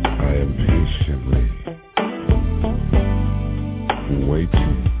 I am patiently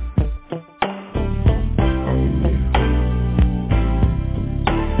waiting on you.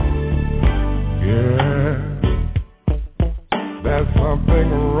 Yeah, there's something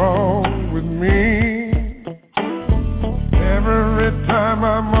wrong with me. Every time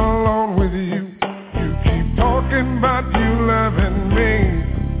I'm alone with you, you keep talking about you loving me.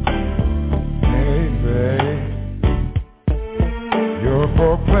 Hey, babe, your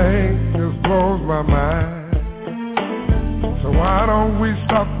foreplay just blows my mind. So why don't we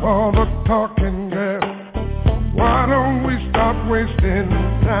stop all the talking, girl? Why don't we stop wasting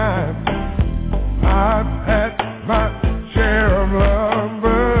time? I've had my share of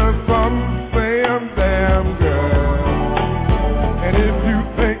lovers, some say I'm damn good. And if you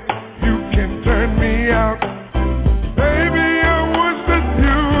think you can turn me out, baby, I wish that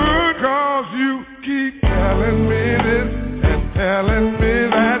you would, 'cause you keep telling me this and telling me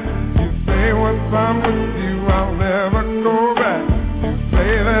that. You say once I'm with you, I'll never go back. You say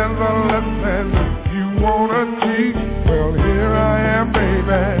there's a lesson if you wanna teach. Well, here I am,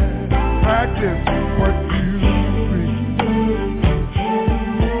 baby. Practice what you preach.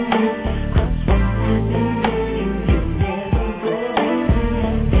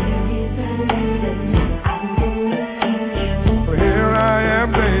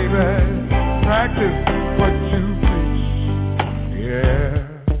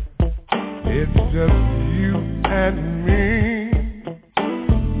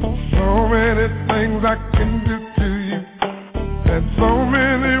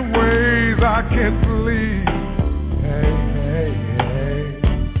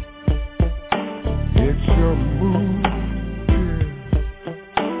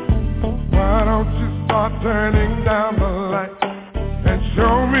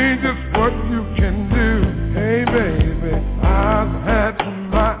 Show me just what you can do. Hey, baby, I've had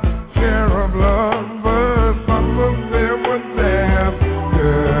my share of lovers. Some of them were damn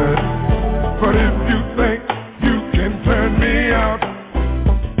good. But if you think you can turn me out,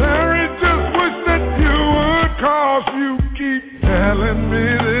 Mary, just wish that you would, 'cause you keep telling me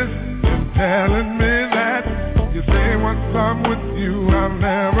this and telling me that. You say once I'm with you, I'll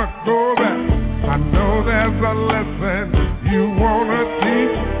never go back. I know there's a lesson you wanna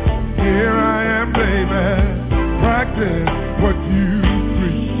teach. Here I am, baby, practice what you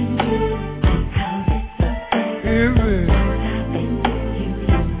preach. Is it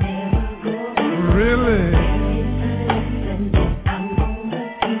really?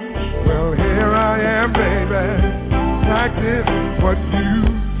 Well, here I am, baby, practice what you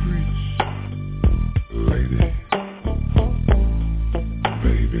preach. Lady,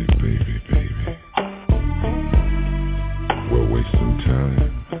 baby, baby, baby, we're wasting time.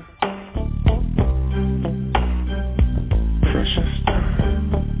 Precious time.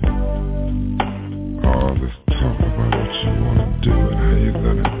 All this talk about what you want to do and how you're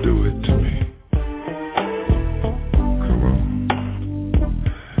going to do it to me. Come on.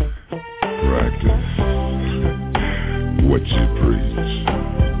 Practice what you preach.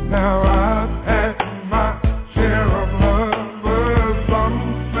 Now I've had my share of lovers. Some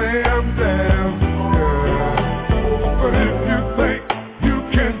say I'm damn good. But if you think you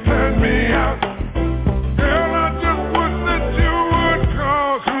can turn me out, girl, I just wish that you would,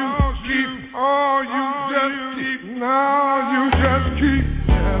 'cause you keep, you just keep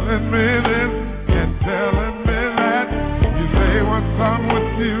telling me this and telling me that. You say once I'm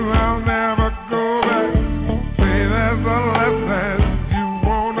with you, I'll never go back. Say there's a lesson you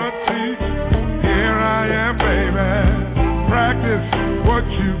wanna teach. Here I am, baby, practice what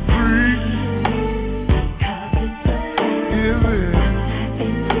you preach. Is it?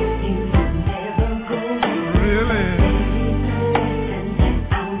 Really?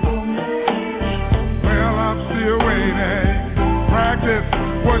 Well, I'm still waiting. Practice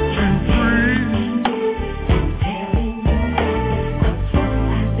what you preach.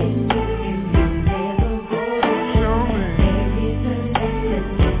 Show me.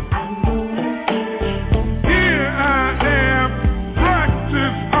 Here I am.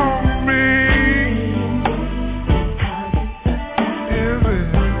 Practice on me. Is it?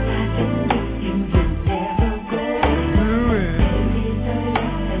 Do it.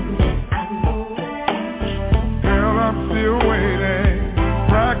 Girl, I'm still waiting.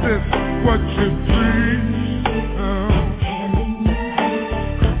 Practice what you preach.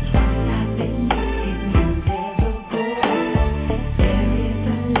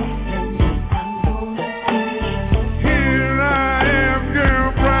 Here I am, girl,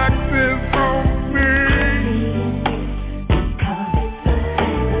 practice on me.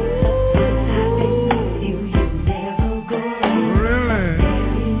 Really?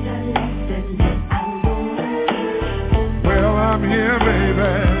 Well, I'm here,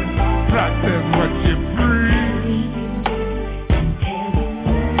 baby. Practice what you preach.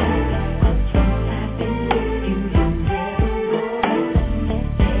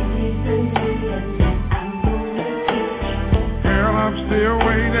 Girl, I'm still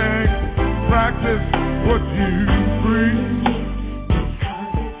waiting. Practice what you preach.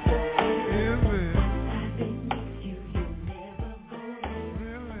 Is it?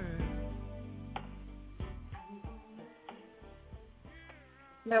 Really?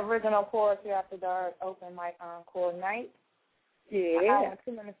 The original Poetry After Dark Open Mic Encore night. Yeah.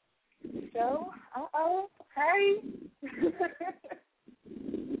 2 minutes show. Uh-oh. Hey.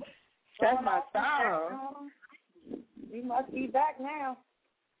 That's my song. You must be back now.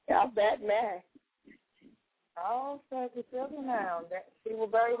 I'm back now. Oh, so it's silver now. That she will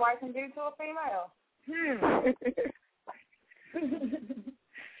very white and do to a female.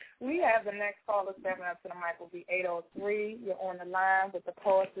 We have the next caller stepping up to the mic will be 803. You're on the line with the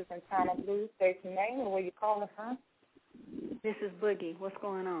Poetess and Chyna Blue. State your name and where you calling from. This is Boogie. What's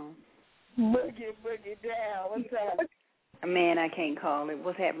going on? Boogie down. What's up? Man, I can't call it.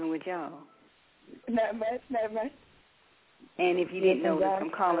 What's happening with y'all? Not much. And if you didn't notice,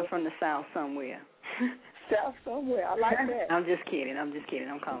 I'm calling from the South somewhere. South somewhere. I like that. I'm just kidding. I'm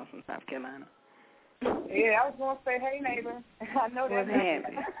calling from South Carolina. Yeah, I was going to say, hey, neighbor. I know that.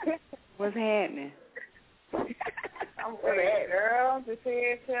 What's happening? I'm great, girl. Just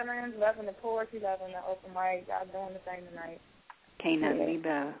here chilling, loving the poetry, loving the open mic. Y'all doing the thing tonight. Can't nothing be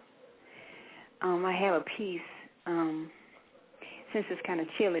better. I have a piece. Since it's kind of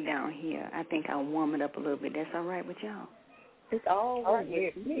chilly down here, I think I'll warm it up a little bit. That's all right with y'all? It's all right.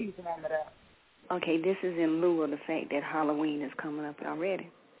 Yeah, please warm it up. Okay, this is in lieu of the fact that Halloween is coming up. Y'all ready?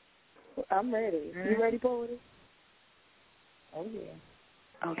 I'm ready. You ready, Poetry? Oh,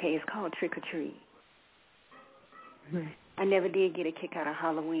 yeah. Okay, it's called Trick or Treat. I never did get a kick out of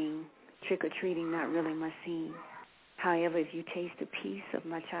Halloween. Trick or treating, not really my scene. However, if you taste a piece of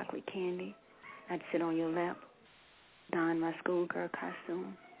my chocolate candy, I'd sit on your lap, don my schoolgirl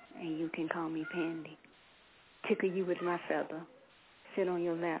costume, and you can call me Pandy. Tickle you with my feather, sit on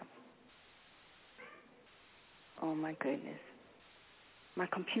your lap. Oh, my goodness. My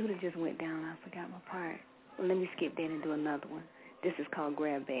computer just went down. I forgot my part. Well, let me skip that and do another one. This is called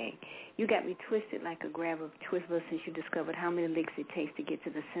Grab Bag. You got me twisted like a grab of Twizzler since you discovered how many licks it takes to get to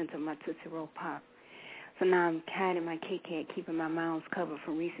the center of my Tootsie Roll Pop. So now I'm hiding my Kit Kat, keeping my mouth covered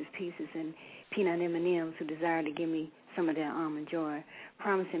from Reese's Pieces and peanut M&Ms who desire to give me some of their almond joy,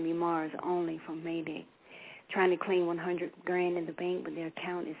 promising me Mars only from Mayday. Trying to claim $100,000 in the bank, but their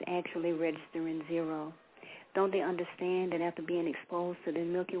account is actually registering zero. Don't they understand that after being exposed to the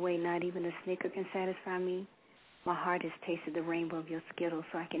Milky Way, not even a Snicker can satisfy me? My heart has tasted the rainbow of your Skittles,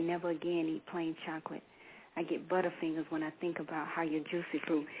 so I can never again eat plain chocolate. I get butterfingers when I think about how your juicy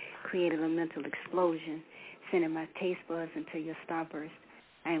fruit created a mental explosion, sending my taste buds into your starburst.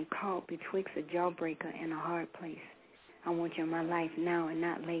 I am caught betwixt a jawbreaker and a hard place. I want you in my life now and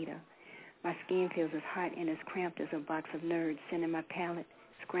not later. My skin feels as hot and as cramped as a box of nerds, sending my palate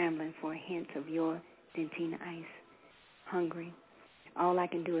scrambling for a hint of your Dentina ice. Hungry. All I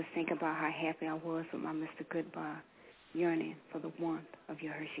can do is think about how happy I was with my Mr. Goodbye, yearning for the warmth of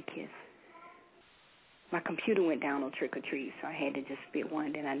your Hershey kiss. My computer went down on Trick or Treat, so I had to just spit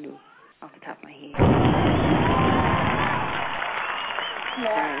one that I knew off the top of my head.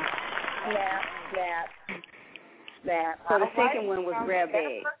 Snap. So the second one was Grab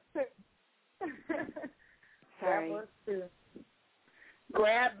Bag. Sorry. That works too.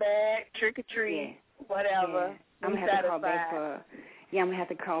 Grab Bag, Trick or Treat, whatever. Yeah. I'm gonna have to call back for. Yeah, I'm gonna have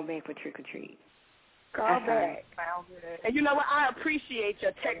to call back for Trick or Treat. Call back. And you know what? I appreciate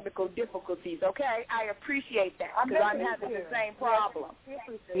your technical difficulties, okay? I appreciate that because I'm having the same problem.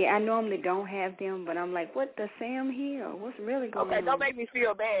 Yeah, I normally don't have them, but I'm like, what the Sam here? What's really going on? Okay, don't make me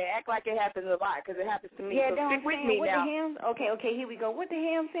feel bad. Act like it happens a lot because it happens to me. Yeah, so don't stick with me what now. The ham? Okay, here we go. What the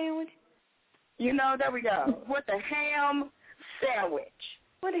ham sandwich? You know, there we go. What the ham sandwich?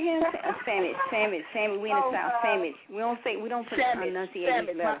 What the ham sandwich? We in the South. Sandwich. We don't put enunciate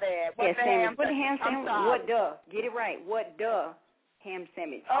these letters. Yeah, sandwich. What the ham sandwich? What the? Get it right. What the ham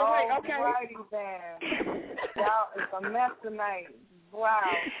sandwich? Okay. Righty then. Y'all, it's a mess tonight. Wow.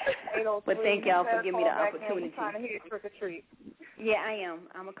 But thank y'all for giving me the opportunity. Trying to hear Trick or Treat. Yeah, I am.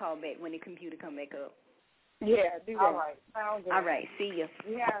 I'm gonna call back when the computer come back up. Yeah, do that. All right, sounds good. All right, see ya.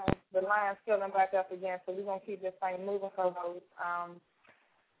 Yeah, the line's filling back up again, so we're gonna keep this thing moving for those.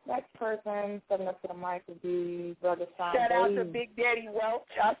 Next person stepping up to the mic would be Brother Sean. Shout out to Big Daddy Welch.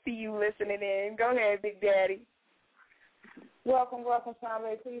 I see you listening in. Go ahead, Big Daddy. Welcome,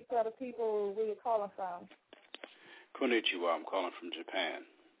 Sean. Please tell the people where you're calling from. Konnichiwa. I'm calling from Japan.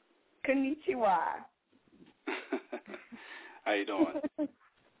 Konnichiwa. How you doing?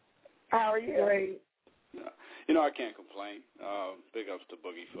 How are you? Great. You know, I can't complain. Big ups to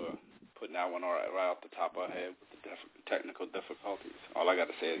Boogie for putting that one right off the top of our head with the technical difficulties. All I got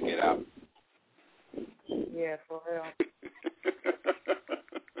to say is get out. Yeah, for real.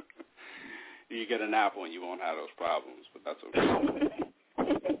 You get an apple and you won't have those problems, but that's okay.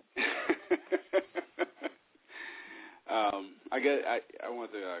 I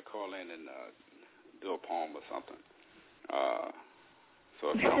wanted to call in and do a poem or something. So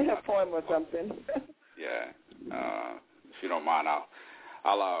if you don't mind, a poem or something. Yeah. If you don't mind,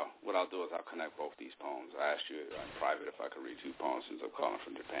 what I'll do is I'll connect both these poems. I asked you in private if I could read two poems since I'm calling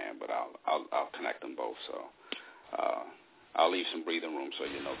from Japan, but I'll connect them both. So I'll leave some breathing room so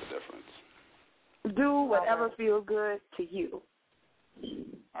you know the difference. Do whatever feels good to you.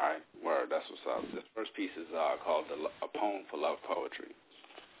 All right, word. That's what's up. This first piece is called A Poem for Love Poetry.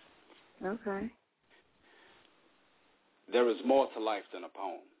 Okay. There is more to life than a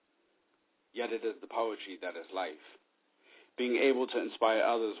poem, yet it is the poetry that is life. Being able to inspire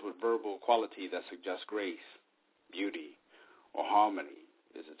others with verbal quality that suggests grace, beauty, or harmony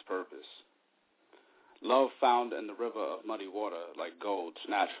is its purpose. Love found in the river of muddy water like gold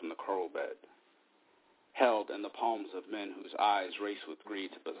snatched from the coral bed, held in the palms of men whose eyes race with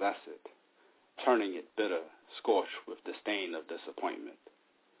greed to possess it, turning it bitter, scorched with disdain of disappointment.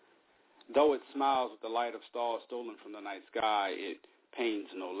 Though it smiles with the light of stars stolen from the night sky, it pains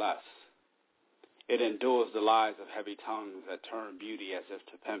no less. It endures the lies of heavy tongues that turn beauty as if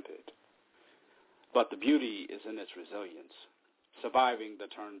to pimp it. But the beauty is in its resilience, surviving the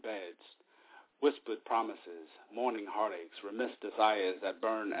turned beds, whispered promises, morning heartaches, remiss desires that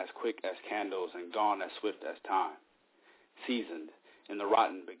burn as quick as candles and gone as swift as time, seasoned in the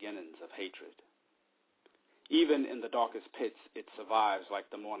rotten beginnings of hatred. Even in the darkest pits, it survives like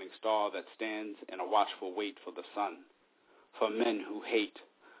the morning star that stands in a watchful wait for the sun. For men who hate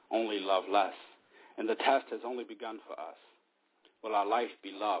only love less, and the test has only begun for us. Will our life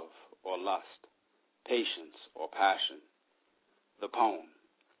be love or lust, patience or passion? The poem.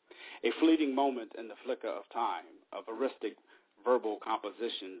 A fleeting moment in the flicker of time, a veristic verbal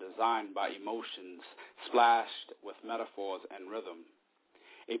composition designed by emotions splashed with metaphors and rhythm.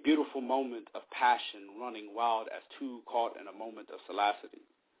 A beautiful moment of passion running wild as two caught in a moment of salacity,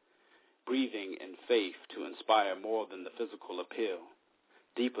 breathing in faith to inspire more than the physical appeal,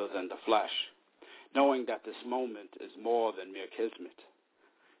 deeper than the flesh, knowing that this moment is more than mere kismet,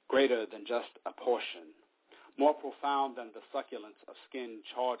 greater than just a portion, more profound than the succulence of skin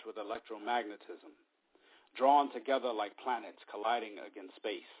charged with electromagnetism, drawn together like planets colliding against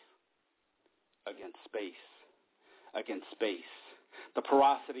space, against space, against space. The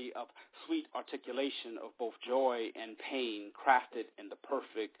porosity of sweet articulation of both joy and pain crafted in the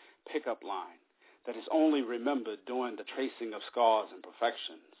perfect pickup line that is only remembered during the tracing of scars and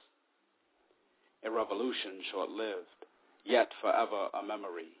perfections. A revolution short-lived, yet forever a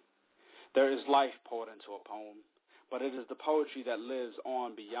memory. There is life poured into a poem, but it is the poetry that lives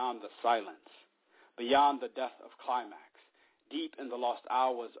on beyond the silence, beyond the death of climax, deep in the lost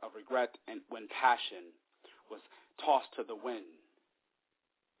hours of regret and when passion was tossed to the wind.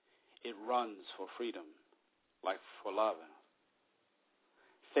 It runs for freedom, like for love,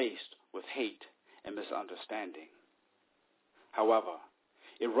 faced with hate and misunderstanding. However,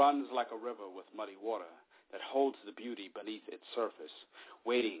 it runs like a river with muddy water that holds the beauty beneath its surface,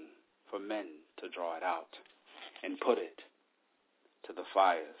 waiting for men to draw it out and put it to the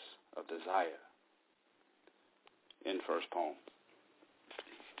fires of desire. In first poem.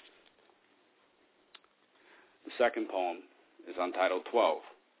 The second poem is untitled 12.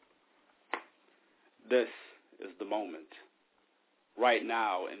 This is the moment. Right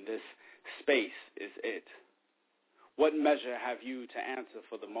now, in this space is it. What measure have you to answer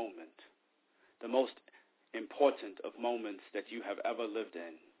for the moment, the most important of moments that you have ever lived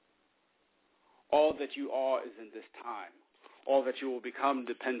in? All that you are is in this time. All that you will become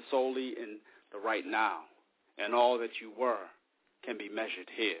depends solely in the right now, and all that you were can be measured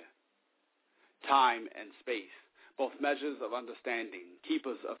here. Time and space, both measures of understanding,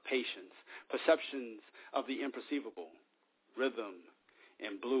 keepers of patience, perceptions of the imperceivable, rhythm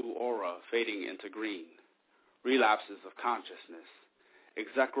and blue aura fading into green, relapses of consciousness,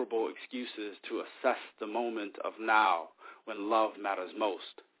 execrable excuses to assess the moment of now when love matters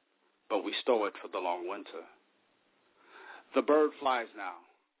most, but we store it for the long winter. The bird flies now.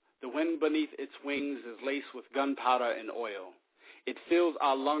 The wind beneath its wings is laced with gunpowder and oil. It fills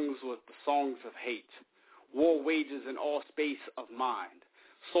our lungs with the songs of hate. War wages in all space of mind.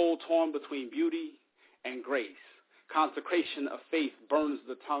 Soul torn between beauty and grace. Consecration of faith burns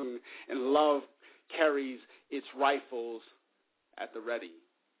the tongue, and love carries its rifles at the ready,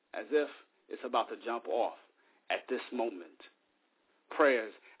 as if it's about to jump off at this moment.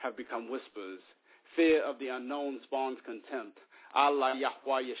 Prayers have become whispers. Fear of the unknown spawns contempt. Allah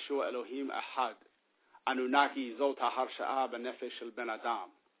Yahweh Yeshua Elohim Ahad. Anunnaki Zota Harsha'a Benefesh El Ben Adam.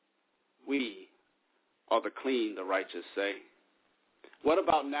 We are the clean, the righteous say. What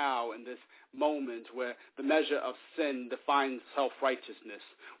about now in this moment where the measure of sin defines self-righteousness?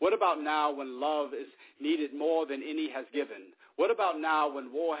 What about now when love is needed more than any has given? What about now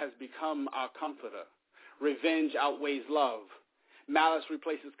when war has become our comforter? Revenge outweighs love. Malice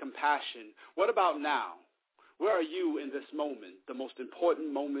replaces compassion. What about now? Where are you in this moment, the most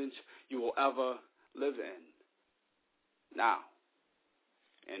important moment you will ever live in? Now,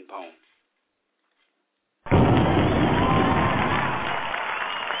 in poem.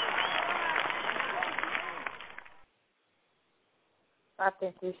 I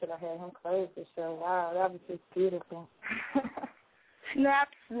think we should have had him close the show. Wow, that was just beautiful. Snap,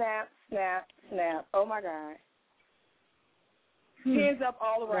 snap, snap, snap. Oh, my God. Hands up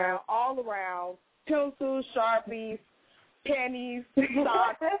all around. Pencils, Sharpies, pennies,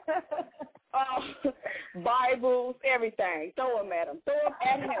 socks, Bibles, everything. Throw them at him. Throw them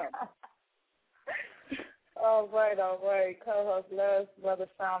at him. All right. Co-host Les, Brother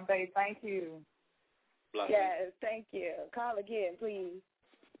Sean Bay, thank you. Yes, thank you. Call again, please.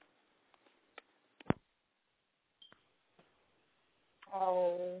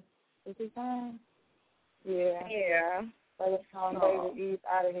 Oh, is he fine? Yeah. Yeah. Brother Sean Bay will ease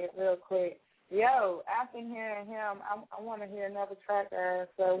out of here real quick. Yo, after hearing him, I want to hear another track.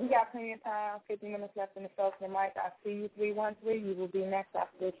 So we got plenty of time, 50 minutes left in the show for the mic. I see you, 313. You will be next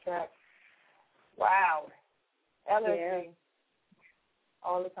after this track. Wow. LSD.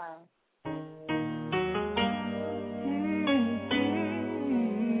 All the time.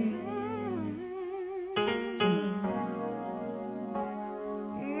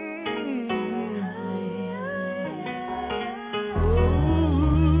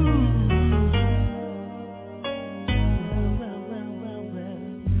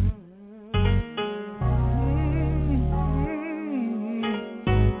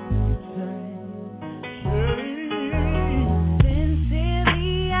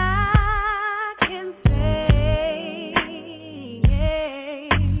 Sincerely, I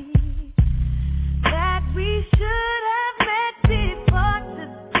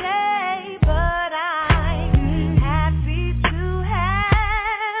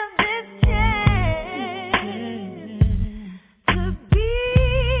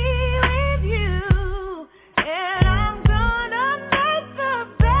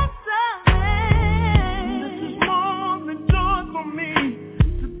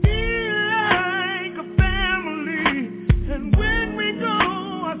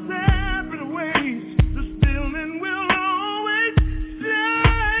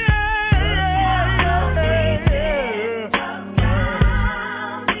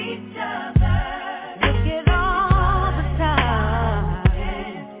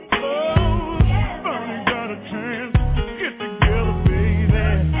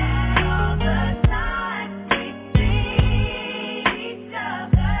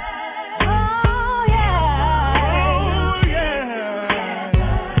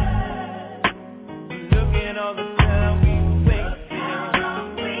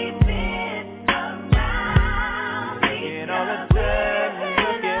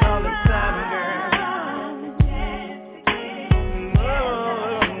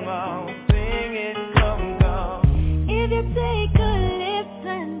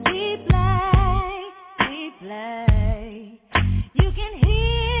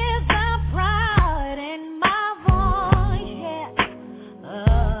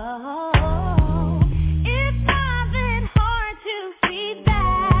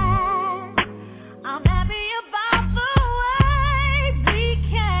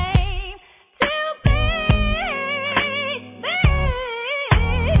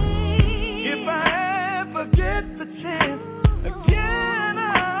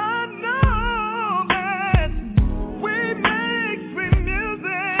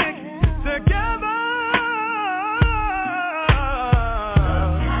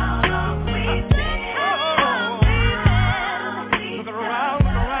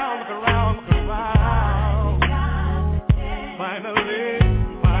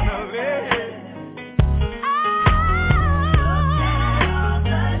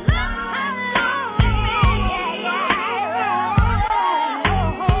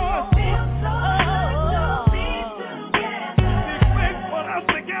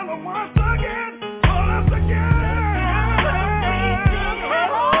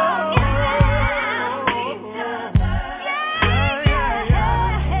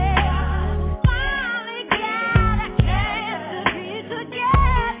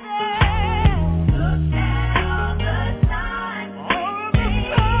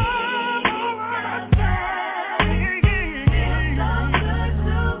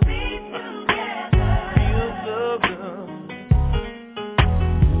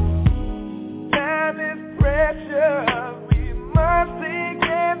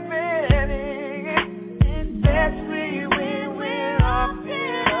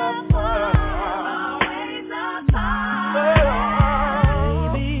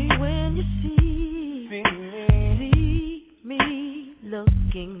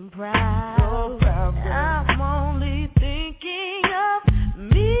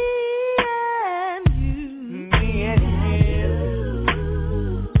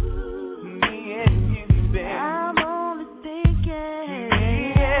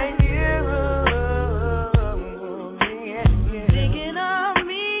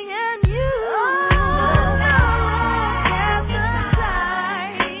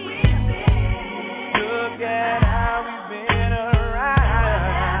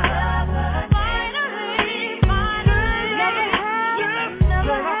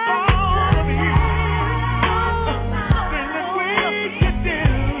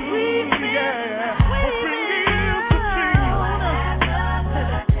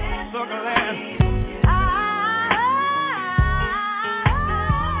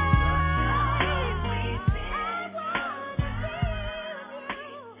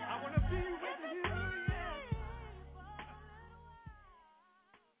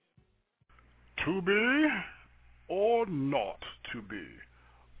to be?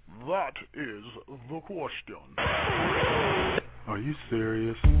 That is the question. Are you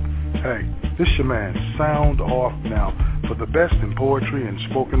serious? Hey, this your man, Sound Off Now. For the best in poetry and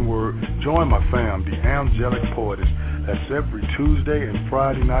spoken word, join my fam, the Angelic Poetess. That's every Tuesday and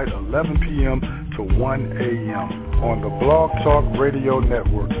Friday night, 11 p.m. to 1 a.m. on the Blog Talk Radio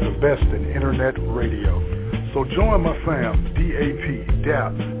Network, the best in internet radio. So join my fam,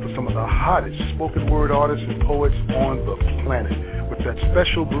 DAP, for some of the hottest spoken word artists and poets on the planet, with that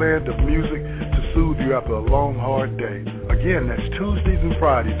special blend of music to soothe you after a long, hard day. Again, that's Tuesdays and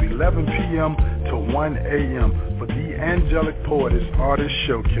Fridays, 11 p.m. to 1 a.m. for the Angelic Poetess Artist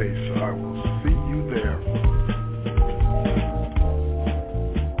Showcase. I will see you there.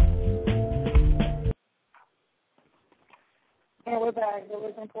 And we're back. There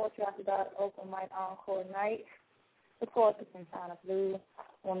was Poetry After Dark Open Mic Encore night. Of course, it's in Chyna Blue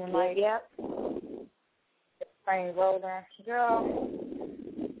on the night. Yep. Train rolling. Girl,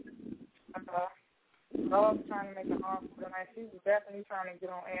 I was trying to make an encore tonight. She was definitely trying to get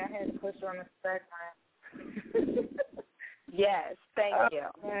on air. I had to push her on the stack line. Yes, thank you.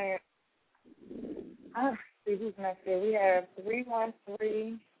 Man. See who's next here. We have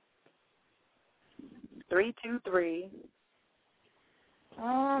 313. 323.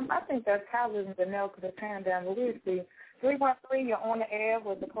 I think that's Calvin and Janelle could have turned down, but we'll see. 313, you're on the air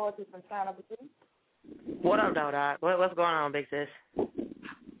with the Poetry from Chyna Blue. What up, though, Doc? What's going on, Big Sis?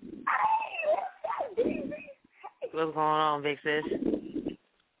 What's going on, Big Sis?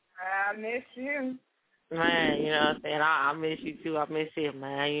 I miss you. Man, you know what I'm saying? I miss you, too. I miss it,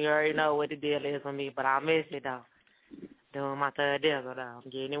 man. You already know what the deal is with me, but I miss it, though. Doing my third deal, though. I'm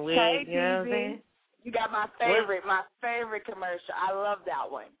getting with Hey, you know what I'm saying? You got my favorite commercial. I love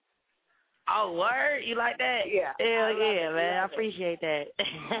that one. Oh, word? You like that? Yeah. Hell yeah, man. I appreciate that.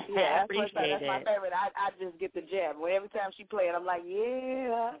 Yeah, I appreciate that's my favorite. I just get the jab. Well, every time she play it, I'm like,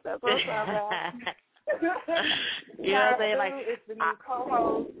 yeah, that's what I'm talking about. You know what I'm saying? Like, it's the new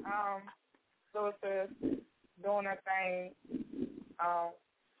co-host. So it's doing her thing.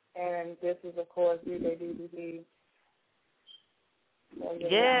 And this is, of course, DJ. So,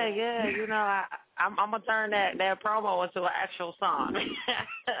 yeah. You know, I'm gonna turn that promo into an actual song.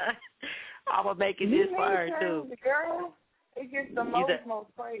 I'm gonna make it this for her too. Girl, it gets the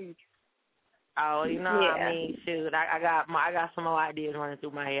most praise. Oh, you know, Yeah. I mean, shoot, I got some more ideas running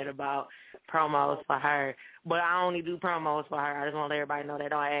through my head about promos for her, but I only do promos for her. I just want to let everybody know that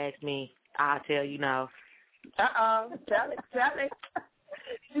don't ask me. I'll tell you no. Tell it.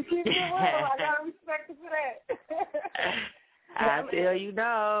 You keep it real. I gotta respect you for that. I tell you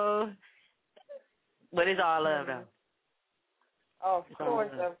no. But it's all love, though. Of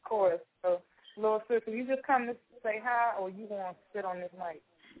course. So, little sister, you just come to say hi, or you want to sit on this mic?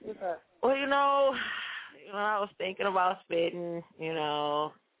 What's up? Well, you know, I was thinking about spitting, you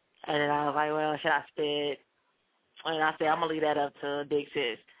know, and then I was like, well, should I spit? And I said, I'm going to leave that up to Big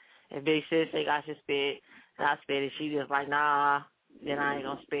Sis. If Big Sis think I should spit, and I spit it, she just like, nah, then I ain't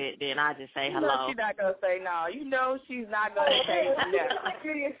going to spit. Then I just say hello. You know she's not going to say no. You know she's not going to say no.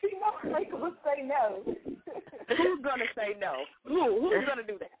 She's not going to say no. Who's going to say no? Who's going to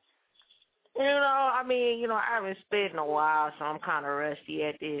do that? You know, I mean, you know, I haven't spit in a while, so I'm kind of rusty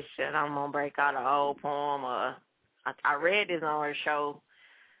at this, and I'm going to break out an old poem. I read this on her show,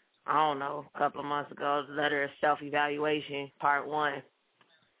 I don't know, a couple of months ago, the Letter of Self-Evaluation, Part 1.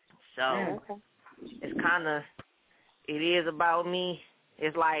 So it's kind of, it is about me.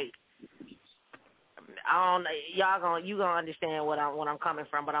 It's like, I don't know, you gonna understand what I'm coming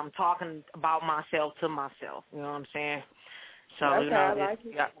from, but I'm talking about myself to myself. You know what I'm saying? So okay, you know, I like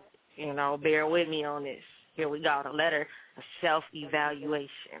it. You know, bear with me on this. Here we go. The letter of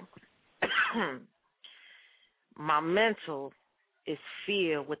self-evaluation. My mental is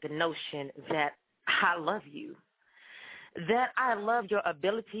filled with the notion that I love you, that I love your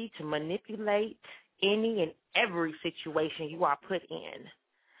ability to manipulate any and every situation you are put in,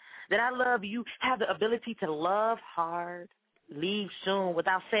 that I love you, have the ability to love hard, leave soon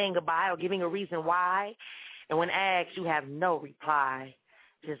without saying goodbye or giving a reason why, and when asked, you have no reply,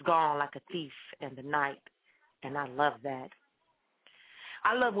 just gone like a thief in the night, and I love that.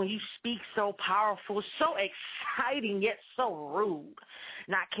 I love when you speak so powerful, so exciting, yet so rude,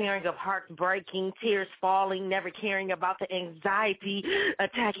 not caring of hearts breaking, tears falling, never caring about the anxiety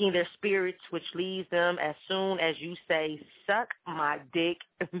attacking their spirits, which leaves them as soon as you say, suck my dick,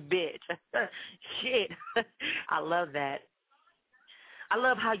 bitch. Shit. I love that. I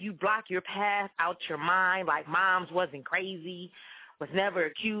love how you block your past out your mind like moms wasn't crazy, was never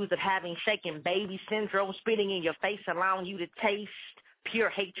accused of having shaken baby syndrome, spitting in your face, allowing you to taste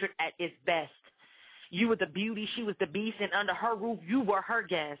pure hatred at its best. You were the beauty, she was the beast, and under her roof, you were her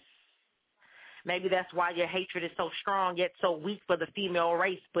guest. Maybe that's why your hatred is so strong yet so weak for the female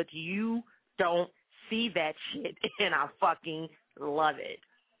race, but you don't see that shit, and I fucking love it.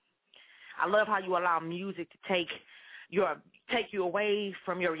 I love how you allow music to take you away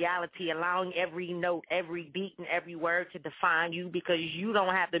from your reality, allowing every note, every beat, and every word to define you, because you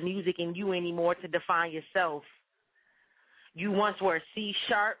don't have the music in you anymore to define yourself. You once were a C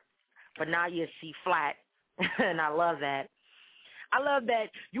sharp, but now you're a C flat, and I love that. I love that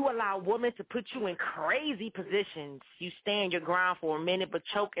you allow women to put you in crazy positions. You stand your ground for a minute but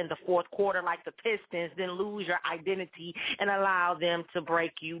choke in the fourth quarter like the Pistons, then lose your identity and allow them to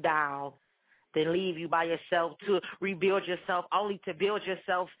break you down, then leave you by yourself to rebuild yourself, only to build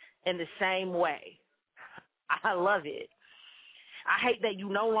yourself in the same way. I love it. I hate that you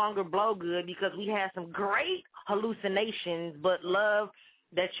no longer blow good because we had some great hallucinations, but love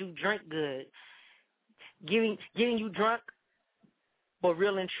that you drink good. Getting you drunk, but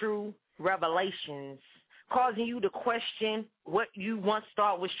real and true revelations, causing you to question what you once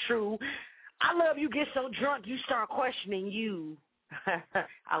thought was true. I love you get so drunk you start questioning you.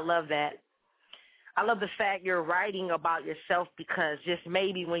 I love that. I love the fact you're writing about yourself, because just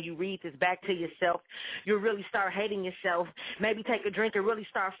maybe when you read this back to yourself, you'll really start hating yourself. Maybe take a drink and really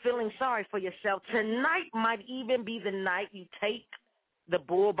start feeling sorry for yourself. Tonight might even be the night you take the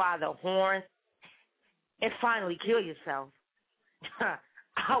bull by the horns and finally kill yourself.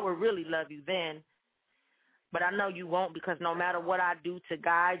 I would really love you then. But I know you won't, because no matter what I do to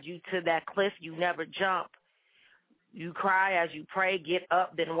guide you to that cliff, you never jump. You cry as you pray, get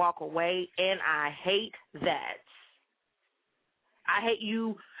up, then walk away, and I hate that. I hate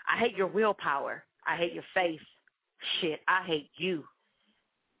you. I hate your willpower. I hate your face. Shit, I hate you.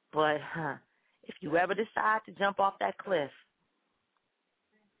 But, if you ever decide to jump off that cliff,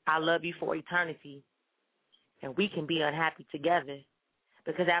 I love you for eternity. And we can be unhappy together,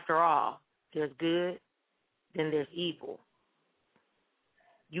 because after all, there's good, then there's evil.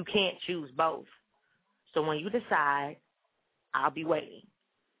 You can't choose both. So when you decide, I'll be waiting.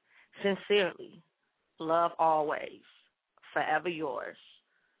 Sincerely, love always, forever yours,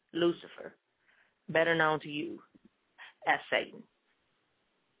 Lucifer, better known to you as Satan.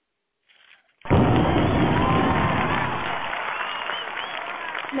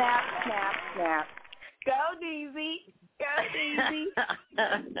 Snap, snap, snap. Go, DZ. Go, DZ.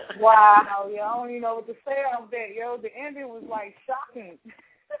 Wow, yo, I don't even know what to say on that, yo. The ending was, like, shocking.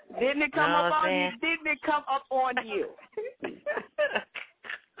 Didn't it come up on you? Didn't it come up on you?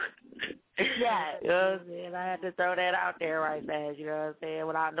 Yes. You know what I'm saying? I had to throw that out there right fast, you know what I'm saying?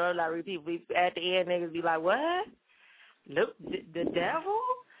 When I know, like, repeat, at the end, niggas be like, what? Look, the devil?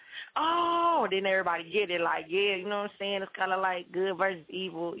 Oh, then everybody get it, like, yeah, you know what I'm saying? It's kind of like good versus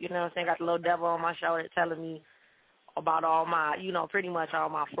evil, you know what I'm saying? Got the little devil on my shoulder telling me about all my, you know, pretty much all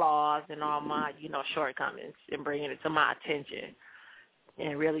my flaws and all my, you know, shortcomings, and bringing it to my attention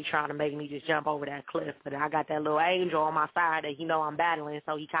and really trying to make me just jump over that cliff. But I got that little angel on my side that, you know, I'm battling,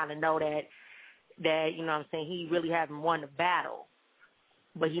 so he kind of know that, you know what I'm saying, he really hasn't won the battle.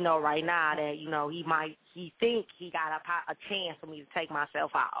 But, you know, right now that, you know, he think he got a chance for me to take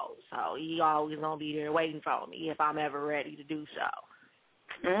myself out. So he always going to be there waiting for me if I'm ever ready to do so.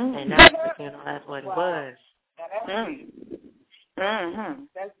 And that's, you know, that's what it was. That's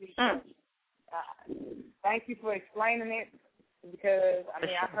thank you for explaining it, because, I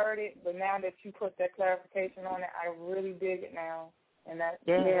mean, I heard it, but now that you put that clarification on it, I really dig it now. And that's,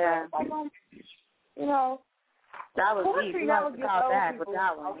 yeah. Like, you know, that was poetry, deep. that was just old that people, with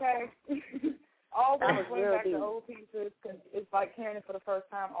that one. okay? All that this was way real back deep. to old pieces, because it's like hearing it for the first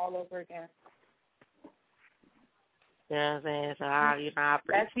time all over again. You know what I'm saying? So, I appreciate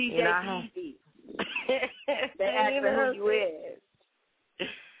that's DJ Easy. They ask who you is.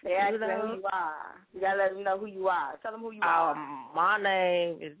 They ask who you are. You got to let them know who you are. Tell them who you are. My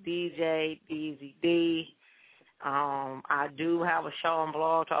name is DJ DZD. I do have a show on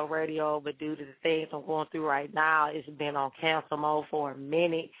Blog Talk Radio, but due to the things I'm going through right now, it's been on cancel mode for a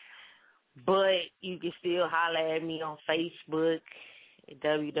minute. But you can still holler at me on Facebook,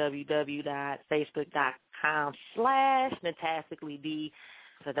 www.facebook.com/Natastically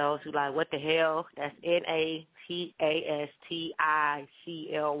For those who like, what the hell? That's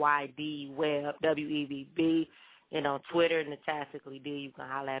NATASTICLYD Web, WEBB. And on Twitter, Natastically D. You can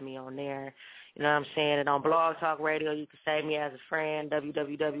holler at me on there. You know what I'm saying? And on Blog Talk Radio, you can save me as a friend,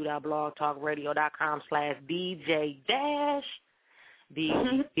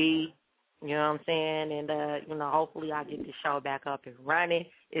 www.blogtalkradio.com/DJ-DZD. You know what I'm saying? And, hopefully I get the show back up and running.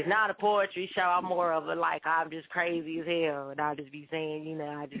 It's not a poetry show. I'm more of I'm just crazy as hell. And I'll just be saying,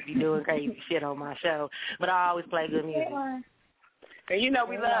 I just be doing crazy shit on my show. But I always play good music. And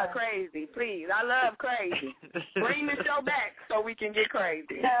we love crazy. Please, I love crazy. Bring the show back so we can get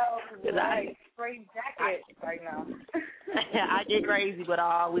crazy. Straight jacket right now. I get crazy, but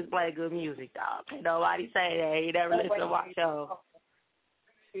I always play good music, dog. Can't nobody say that. You never listen to my show.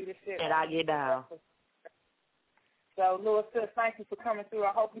 And I get down. So, Lewis, thank you for coming through.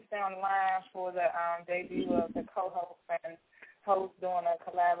 I hope you stay on the line for the debut of the co-host and host doing a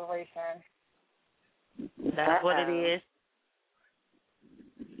collaboration. That's what it is.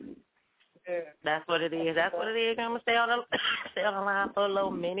 That's what it is. That's what it is. I'm going to stay on the line for a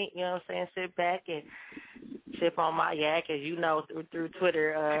little minute, you know what I'm saying? Sit back and sip on my yak, as you know, through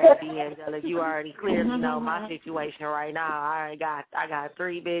Twitter, D'Angela. You already cleared, my situation right now. I got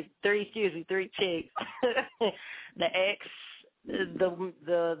three chicks. The ex,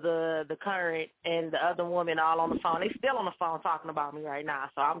 the current, and the other woman all on the phone. They still on the phone talking about me right now,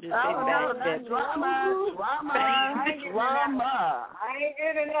 so I'm just sitting back. Drama. I ain't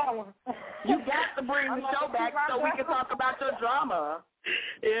getting that one. You got to bring the show back so we can talk about your drama.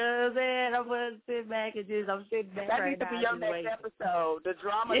 You know what I'm saying? I'm going to sit back and I'm sitting back right now. That needs to be your next episode, the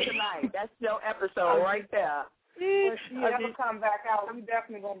drama tonight. That's your episode right there. When she ever come back out, we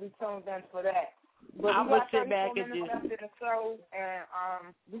definitely going to be tuned in for that. But I'm going to sit back and left in the show, and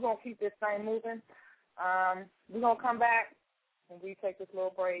we're going to keep this thing moving. We're going to come back, and we take this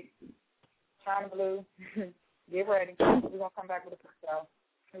little break. Chyna Blue, get ready. We're going to come back with a show.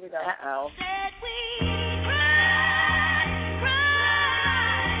 Here we go. Uh-oh.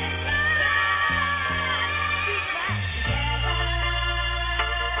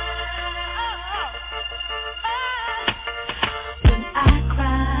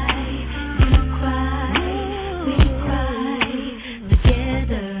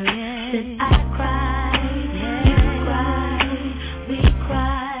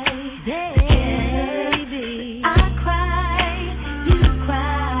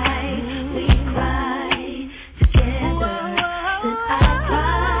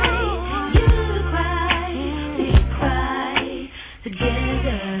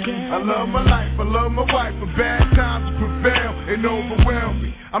 I love my wife, but bad times prevail and overwhelm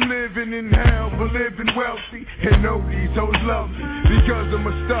me. I'm living in hell, but living wealthy. And know these hoes love me because I'm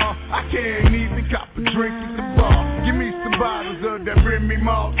a star. I can't even cop a drink at the bar. Give me some bottles of that Remy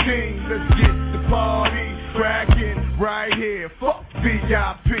Martin. Let's get the party cracking right here. Fuck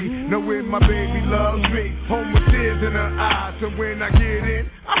VIP. Know when my baby loves me. Home with tears in her eyes. And when I get in,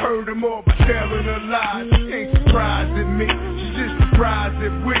 I heard her more by telling her lies. She ain't surprised at me. She's just surprised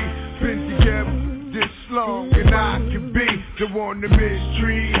that we been together this long, and I can be the one to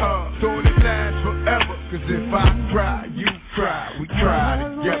mistreat her. Don't it last forever, cause if I cry, you cry, we cry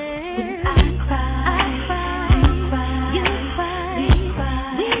together.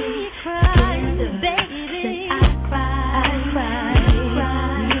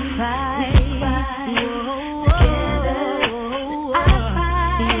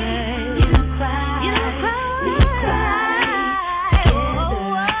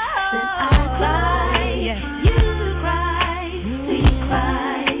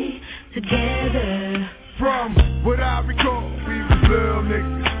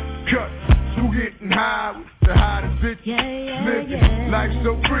 High with the hottest bitches, living life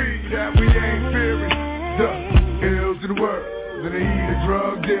so free that we ain't fearing the ills of the world, and the heat of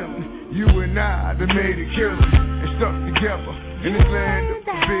drug dealing. You and I, that made it killing and stuck together in this land of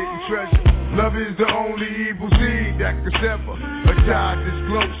forbidden treasure. Love is the only evil seed that could sever a tie this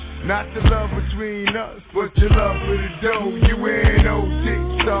close. Not the love between us, but your love for the dough. You and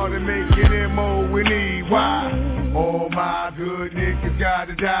O6 started making M-O-N-E. Why? All my good niggas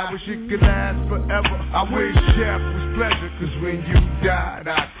gotta die, wish it could last forever. I wish death was pleasure, cause when you died,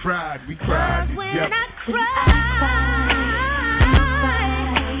 I cried, we cried together. When I cried,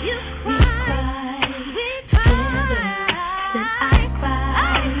 you cried, we cried, then I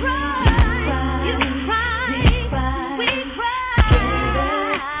cried, you cried, we cried, we cried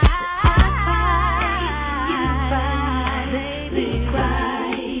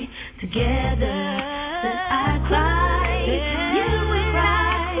together.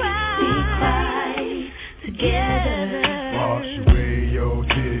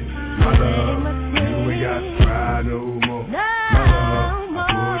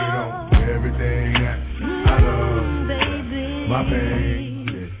 My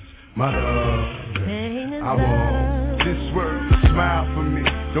pain, my love, I want this world to smile for me.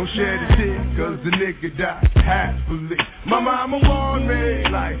 Don't shed a tear, cause the nigga died happily. My mama warned me,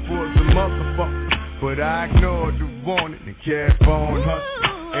 life was a motherfucker, but I ignored the warning and kept on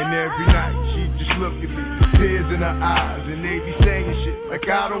hustling. And every night she just look at me, tears in her eyes, and they be saying shit like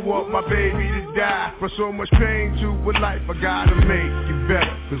I don't want my baby to die. For so much pain to a life, I gotta make it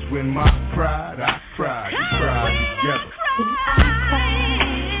better. Cause when my cried, I cried, we cried together. When I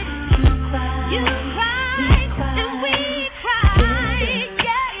cried, you cried, you cried, and we cried,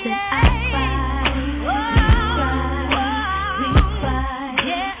 yeah, yeah.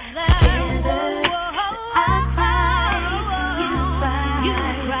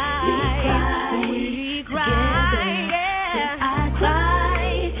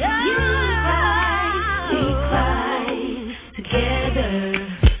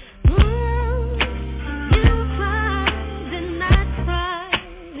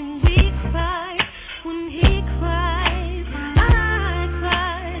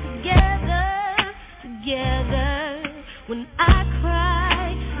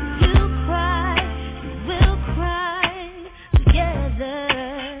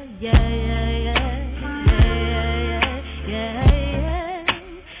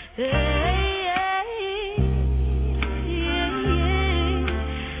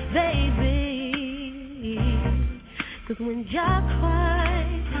 When Jah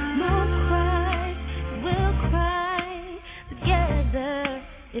cries, Mo cries, we'll cry together.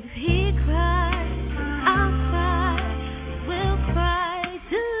 If he cries, I'll cry, we'll cry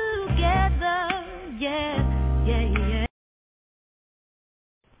together. Yeah, yeah, yeah.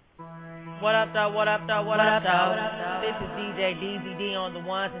 What up, though? What up, though? What up, though? This is DJ DZD on the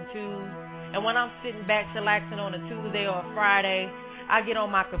ones and twos. And when I'm sitting back chillaxing on a Tuesday or a Friday, I get on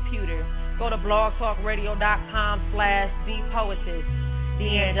my computer. Go to blogtalkradio.com/thepoetess,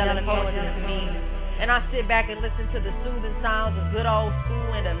 the angelic poetess to me. And I sit back and listen to the soothing sounds of good old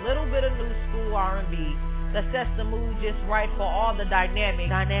school and a little bit of new school R&B that sets the mood just right for all the dynamic,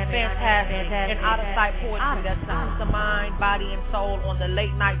 fantastic, and out-of-sight poetry that soothes the mind, body, and soul on the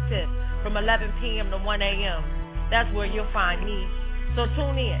late night tip from 11 p.m. to 1 a.m. That's where you'll find me. So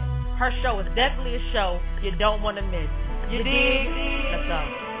tune in. Her show is definitely a show you don't want to miss. You dig? Let's go.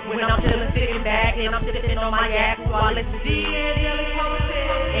 When I'm chillin', sitting back, and I'm sitting on my yak, who I listen to.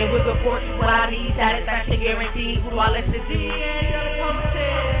 And with report you what I need, satisfaction guaranteed, who I listen to.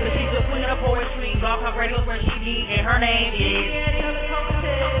 Cause she's the queen of poetry, Dark OPEN Radio where she be, and her name is.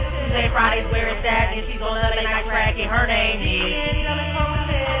 Tuesday, Fridays where it's at, and she's on the late night track, and her name is.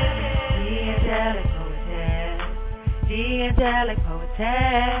 The angelic poetess, the angelic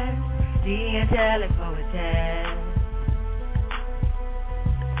poetess, the angelic poetess.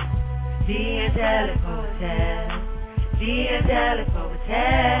 The angelic poetess, the angelic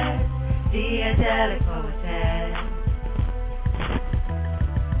poetess, the angelic poetess.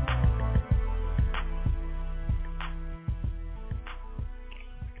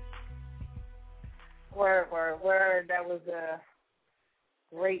 Word. That was a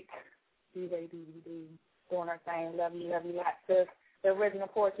great DJ DVD doing her thing. Love you lots of the original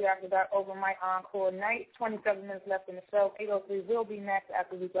Poetry After Dark Open Mic Encore night. 27 minutes left in the show. 8:03 will be next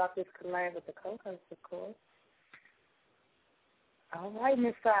after we drop this collab with the co-host, of course. All right,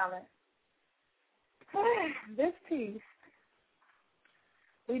 Miss Silent. This piece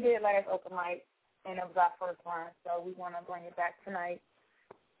we did last open mic, and it was our first one, so we want to bring it back tonight.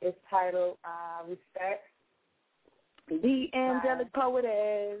 It's titled Respect. The angelic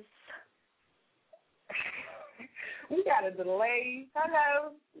poetess. We got a delay.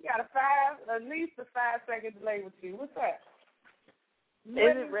 Hello. We got at least a 5-second delay with you. What's up? Is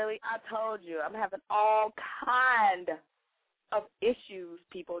it really? I told you. I'm having all kind of issues,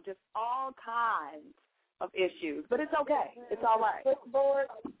 people. Just all kinds of issues. But it's okay. It's all right. Switchboard?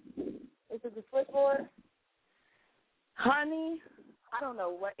 Is it the switchboard? Honey, I don't know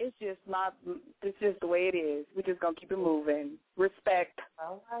what. It's just the way it is. We're just going to keep it moving. Respect.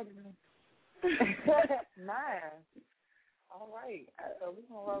 All right. Nice. All right. So we're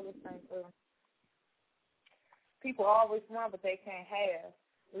going to roll this thing through. People always want what they can't have.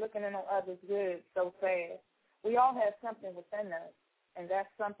 Looking in on others' good so fast. We all have something within us, and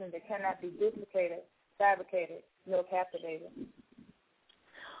that's something that cannot be duplicated, fabricated, nor captivated.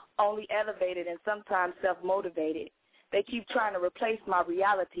 Only elevated and sometimes self-motivated. They keep trying to replace my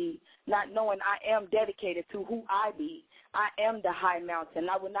reality, not knowing I am dedicated to who I be. I am the high mountain.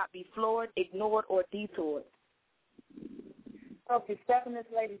 I will not be floored, ignored, or detoured. So if you step in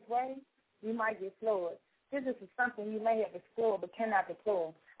this lady's way, you might get floored. This is something you may have explored but cannot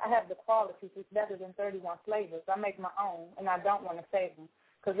deplore. I have the qualities that's better than 31 flavors. I make my own, and I don't want to save them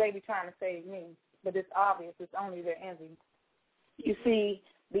because they be trying to save me. But it's obvious it's only their envy. You see,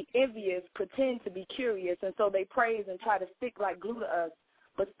 The envious pretend to be curious, and so they praise and try to stick like glue to us,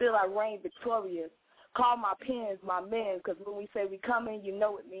 but still I reign victorious. Call my pens my men, because when we say we coming, you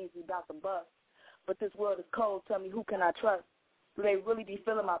know it means we about to bust. But this world is cold. Tell me, who can I trust? Do they really be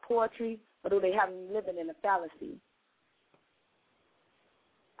feeling my poetry, or do they have me living in a fallacy?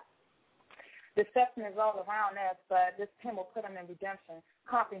 Deception is all around us, but this pen will put them in redemption.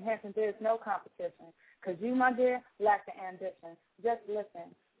 Comprehension, there is no competition, because you, my dear, lack the ambition. Just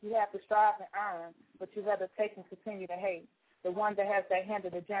listen. You have to strive and earn, but you rather take and continue to hate. The one that has that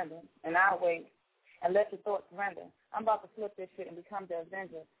handed agenda, and I'll wait and let your thoughts render. I'm about to flip this shit and become the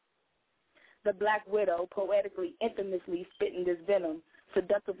avenger. The Black Widow, poetically, infamously spitting this venom.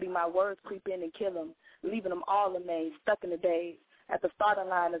 Seductively, my words creep in and kill them, leaving them all amazed, stuck in the days. At the starting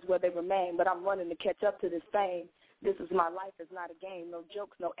line is where they remain, but I'm running to catch up to this fame. This is my life, it's not a game. No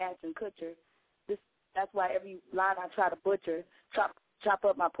jokes, no Ashton Kutcher. That's why every line I try to butcher, chop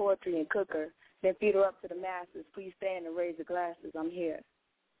up my poetry and cook her, then feed her up to the masses. Please stand and raise your glasses. I'm here.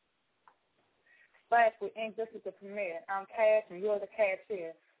 Splash with ink, this is the premiere. I'm cash and you're the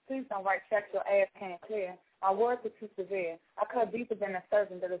cashier. Please don't write checks your ass can't clear. My words are too severe. I cut deeper than a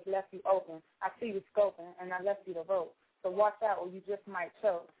surgeon that has left you open. I see you scoping, and I left you the rope. So watch out or you just might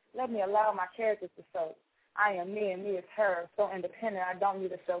choke. Let me allow my characters to soak. I am me and me is her, so independent I don't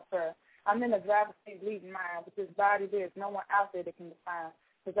need a chauffeur. I'm in the driver's seat leading mine, but this body there's no one out there that can define.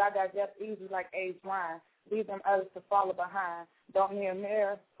 Because I digest easy like aged wine. Leave them others to follow behind. Don't need a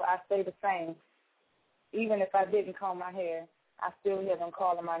mirror, but I stay the same. Even if I didn't comb my hair, I still hear them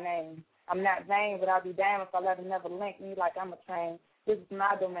calling my name. I'm not vain, but I'll be damned if I let them never link me like I'm a train. This is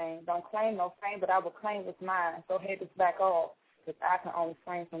my domain. Don't claim no fame, but I will claim what's mine. So head this back off, because I can only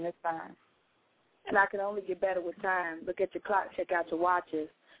frame from this time. And I can only get better with time. Look at your clock, check out your watches.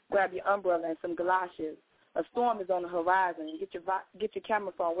 Grab your umbrella and some galoshes. A storm is on the horizon. Get your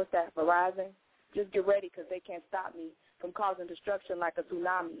camera phone. What's that, Verizon? Just get ready, because they can't stop me from causing destruction like a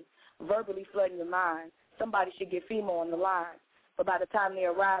tsunami, verbally flooding your mind. Somebody should get FEMA on the line. But by the time they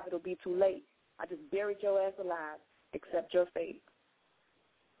arrive, it'll be too late. I just buried your ass alive. Accept your fate.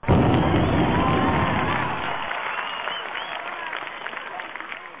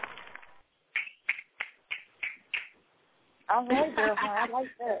 All right, girl. I like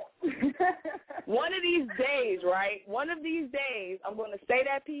that. One of these days, right? One of these days, I'm going to say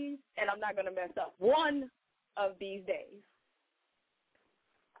that piece, and I'm not going to mess up. One of these days.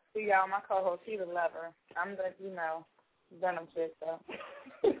 See, y'all, my co-host, she's a lover. I'm the, venom chick, so.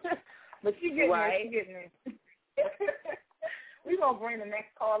 But she getting right. me. She getting me. We're going to bring the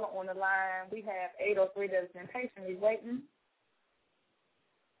next caller on the line. We have 803 that's been patiently waiting.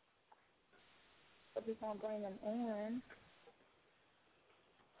 So we're going to bring them in.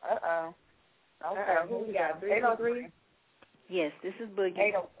 Uh-oh. Okay, who we got? 803? Yes, this is Boogie.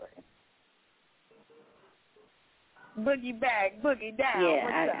 803. Boogie back, boogie down.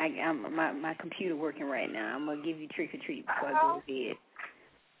 Yeah, I'm my computer working right now. I'm gonna give you trick or treat before I go to bed.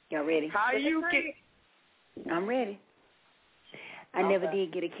 Y'all ready? How you get? I'm ready. I never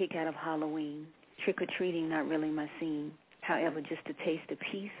did get a kick out of Halloween. Trick or treating, not really my scene. However, just to taste a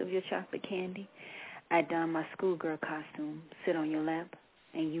piece of your chocolate candy, I don my schoolgirl costume, sit on your lap,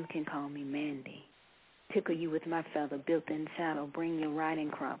 and you can call me Mandy. Tickle you with my feather, built-in saddle, bring your riding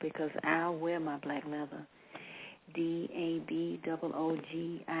crop, because I'll wear my black leather. DABOOGIE,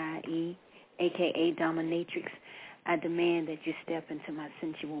 a.k.a. dominatrix. I demand that you step into my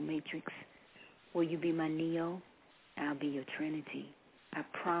sensual matrix. Will you be my Neo? I'll be your Trinity. I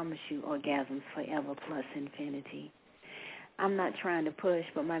promise you orgasms forever plus infinity. I'm not trying to push,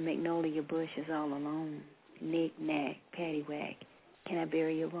 but my magnolia bush is all alone. Knick-knack, paddywhack. Can I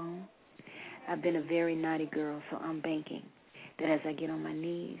bury your bone? I've been a very naughty girl, so I'm banking that as I get on my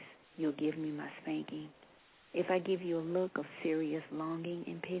knees, you'll give me my spanking. If I give you a look of serious longing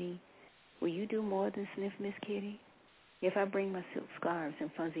and pity, will you do more than sniff Miss Kitty? If I bring my silk scarves and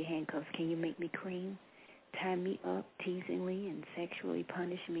fuzzy handcuffs, can you make me cream? Tie me up teasingly and sexually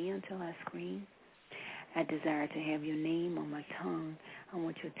punish me until I scream? I desire to have your name on my tongue. I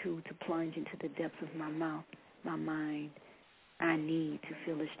want your tube to plunge into the depths of my mouth, my mind. I need to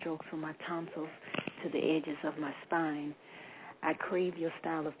feel the strokes from my tonsils to the edges of my spine. I crave your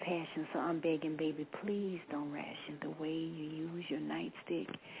style of passion, so I'm begging, baby, please don't ration the way you use your nightstick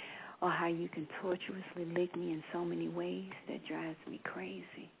or how you can tortuously lick me in so many ways that drives me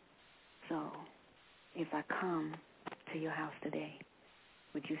crazy. So, if I come to your house today,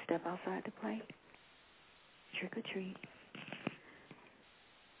 would you step outside to play? Trick or treat.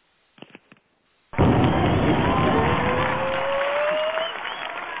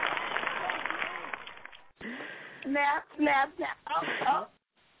 Snap, snap, snap. Oh.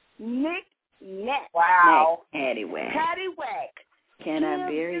 Nick Nat. Wow. Paddywhack. Paddywhack. Can I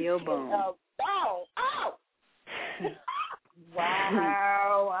bury your bone? Oh.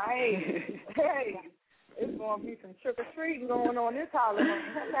 Wow. Hey, it's going to be some trick-or-treating going on this holiday.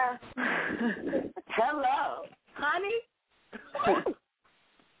 Hello. Honey?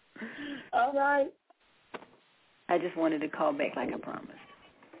 All right. I just wanted to call back like I promised.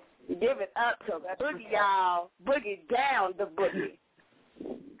 Give it up to the boogie, y'all. Boogie down the boogie.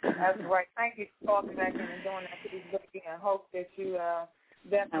 That's right. Thank you for talking back in and doing that to this boogie, and hope that you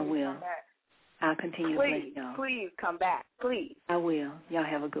definitely come back. I'll continue to play y'all. Please come back. Please. I will. Y'all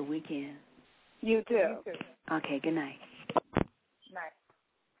have a good weekend. You too. Okay, good night. Night.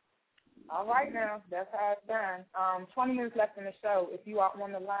 All right now, that's how it's done. 20 minutes left in the show. If you are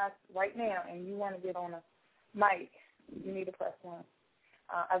on the line right now and you want to get on a mic, you need to press 1.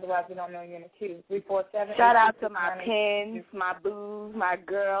 Otherwise, we don't know you're in the queue. 347. Shout out to my pins, my boos, my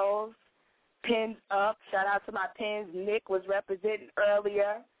girls. Pins up. Shout out to my pins. Nick was representing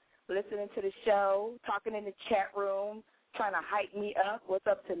earlier, listening to the show, talking in the chat room, trying to hype me up. What's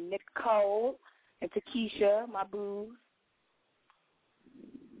up to Nick Cole and to Keisha, my boos?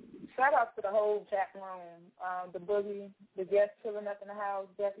 Shout out to the whole chat room, the boogie, the guests chilling up in the house,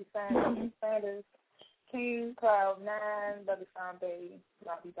 Jeffy Sanders, King Cloud 9, Bubby Sean Baby,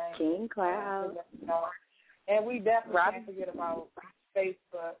 Robbie Banks. King Cloud. And we definitely can't forget about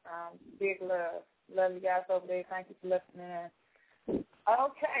Facebook. Big love. Love you guys over there. Thank you for listening.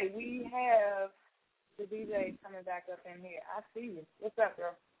 Okay, we have the DJ coming back up in here. I see you. What's up,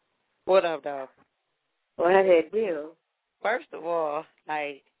 girl? What up, dog? What did it do? First of all,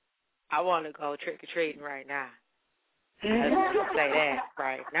 I want to go trick-or-treating right now. Let's just say that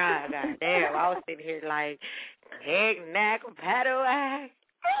right now. Goddamn, I was sitting here like, knack, paddywhack.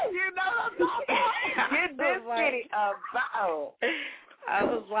 You know what I'm talking about. Get this kitty about. I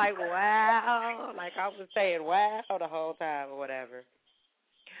was like, wow. Like, I was saying wow the whole time or whatever.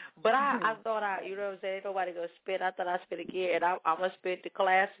 But I thought you know what I'm saying, ain't nobody going to spit. I thought I'd spit again. And I'm going to spit the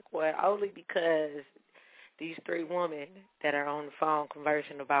classic one only because these 3 women that are on the phone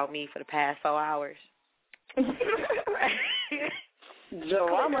conversing about me for the past 4 hours.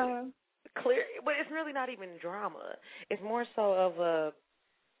 Drama. Clear, but it's really not even drama. It's more so of a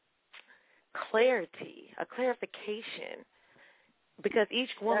clarification, because each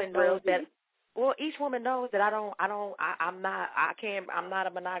woman knows that. Well, each woman knows that I'm not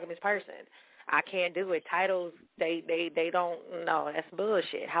a monogamous person. I can't do it. Titles, they don't. No, that's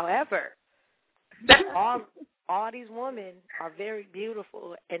bullshit. However, all these women are very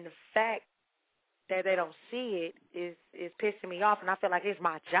beautiful, and the fact that they don't see it is pissing me off, and I feel like it's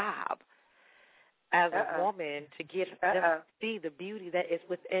my job as a woman to get them to see the beauty that is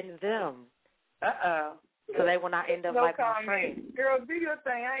within them. So they will not end up like my friend. Girl, do your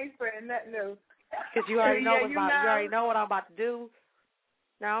thing. I ain't saying nothing new. Because you already know you already know what I'm about to do.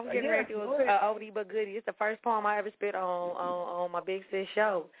 Now I'm getting ready to do an oldie but goodie. It's the first poem I ever spit on my Big Sis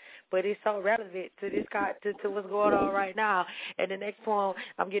show, but it's so relevant to this to what's going on right now. And the next poem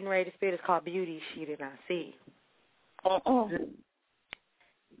I'm getting ready to spit is called Beauty She Did Not See.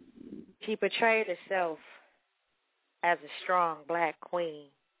 She portrayed herself as a strong black queen.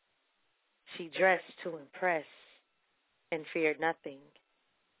 She dressed to impress and feared nothing.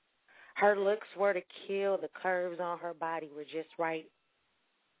 Her looks were to kill. The curves on her body were just right.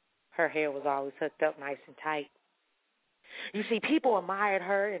 Her hair was always hooked up nice and tight. You see, people admired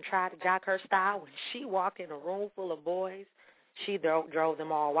her and tried to jock her style. When she walked in a room full of boys, she drove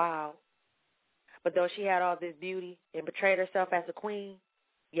them all wild. But though she had all this beauty and portrayed herself as a queen,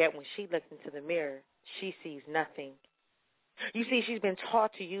 yet when she looked into the mirror, she sees nothing. You see, she's been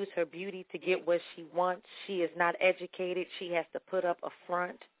taught to use her beauty to get what she wants. She is not educated. She has to put up a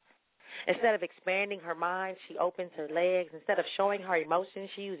front. Instead of expanding her mind, she opens her legs. Instead of showing her emotions,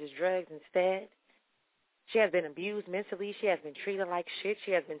 she uses drugs instead. She has been abused mentally. She has been treated like shit.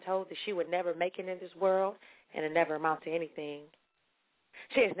 She has been told that she would never make it in this world and it never amount to anything.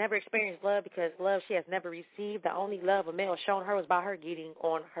 She has never experienced love because love she has never received. The only love a male shown her was by her getting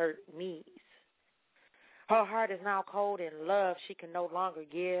on her knees. Her heart is now cold, and love she can no longer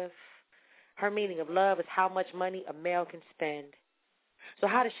give. Her meaning of love is how much money a male can spend. So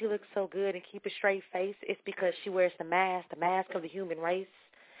how does she look so good and keep a straight face? It's because she wears the mask of the human race,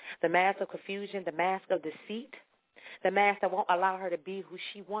 the mask of confusion, the mask of deceit, the mask that won't allow her to be who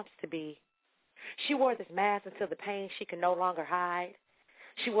she wants to be. She wore this mask until the pain she can no longer hide.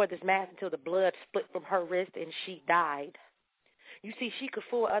 She wore this mask until the blood split from her wrist and she died. You see, she could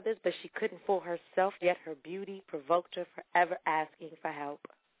fool others, but she couldn't fool herself, yet her beauty provoked her forever asking for help.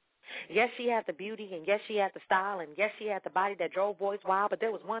 Yes, she had the beauty, and yes, she had the style, and yes, she had the body that drove boys wild, but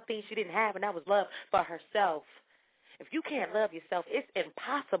there was one thing she didn't have, and that was love for herself. If you can't love yourself, it's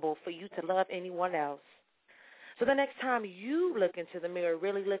impossible for you to love anyone else. So the next time you look into the mirror,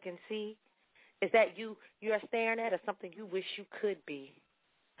 really look and see, is that you are staring at or something you wish you could be.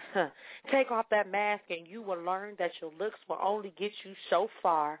 Take off that mask and you will learn that your looks will only get you so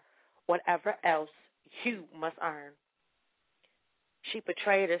far, whatever else you must earn. She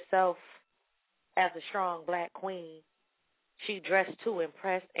portrayed herself as a strong black queen. She dressed to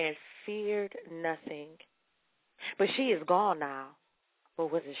impress and feared nothing. But she is gone now,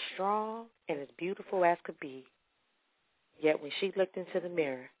 but was as strong and as beautiful as could be. Yet when she looked into the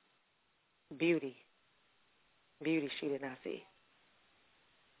mirror, beauty she did not see.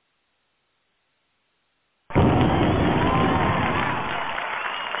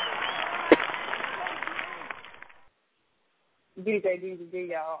 DJ,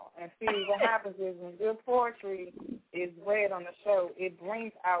 y'all. And see, what happens is when good poetry is read on the show, it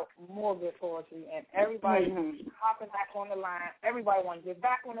brings out more good poetry, and everybody hopping back on the line. Everybody wants to get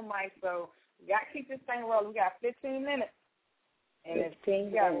back on the mic, so we got to keep this thing rolling. We got 15 minutes. And if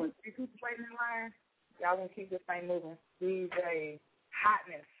you got 3 people waiting in line, y'all going to keep this thing moving. DJ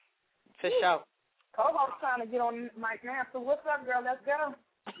hotness. For sure. Coco's trying to get on the mic now, so what's up, girl? Let's go.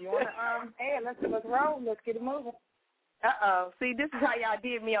 You want to, hey, let's roll. Let's get it moving. See, this is how y'all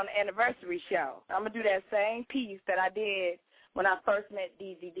did me on the anniversary show. I'm going to do that same piece that I did when I first met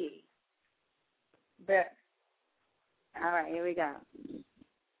DZD. Bet. All right, here we go.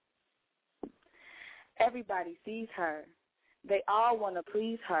 Everybody sees her. They all want to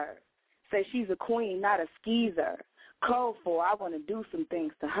please her. Say she's a queen, not a skeezer. Code for I want to do some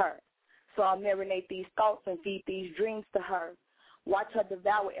things to her. So I'll marinate these thoughts and feed these dreams to her. Watch her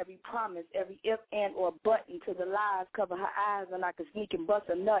devour every promise, every if, and, or but until the lies cover her eyes and I can sneak and bust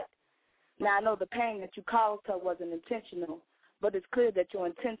a nut. Now, I know the pain that you caused her wasn't intentional, but it's clear that your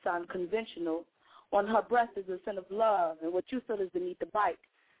intents are unconventional. On her breast is a scent of love, and what you feel is the need to bite.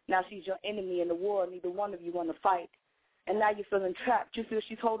 Now she's your enemy in the war, neither one of you want to fight. And now you're feeling trapped. You feel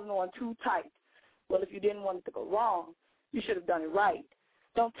she's holding on too tight. Well, if you didn't want it to go wrong, you should have done it right.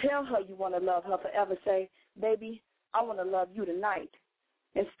 Don't tell her you want to love her forever. Say, baby, I want to love you tonight.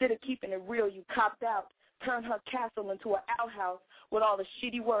 Instead of keeping it real, you copped out. Turn her castle into an outhouse with all the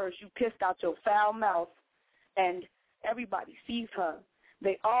shitty words you pissed out your foul mouth. And everybody sees her.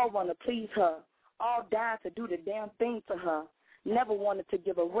 They all want to please her. All dying to do the damn thing to her. Never wanted to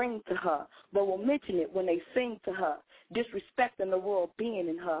give a ring to her, but will mention it when they sing to her. Disrespecting the world being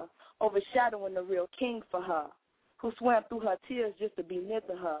in her. Overshadowing the real king for her. Who swam through her tears just to be near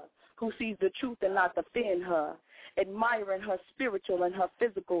to her. Who sees the truth and not the fear in her. Admiring her spiritual and her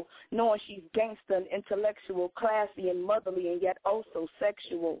physical, knowing she's gangster and intellectual, classy and motherly and yet also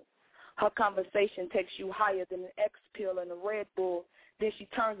sexual. Her conversation takes you higher than an X pill and a Red Bull. Then she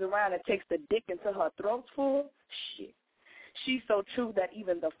turns around and takes the dick into her throat full. Shit. She's so true that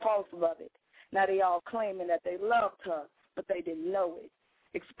even the false love it. Now they all claiming that they loved her, but they didn't know it.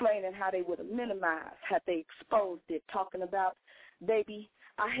 Explaining how they would have minimized had they exposed it. Talking about, baby,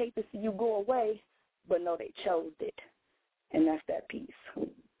 I hate to see you go away, but no, they chose it. And that's that piece.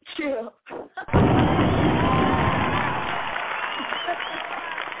 Chill.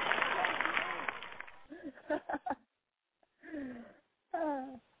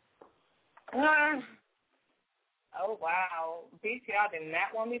 Oh, wow. Bitch, y'all did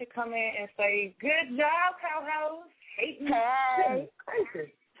not want me to come in and say, good job, co-host. Hate me. Hey.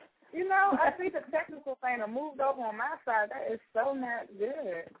 Crazy. You know, I see the technical thing moved over on my side. That is so not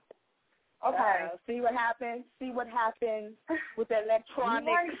good. Okay. See what happens? See what happens with the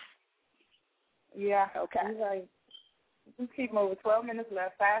electronics? Yeah. Okay. You're right. You keep moving. 12 minutes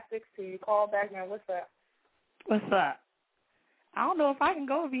left. 562. You call back now. What's up? What's up? I don't know if I can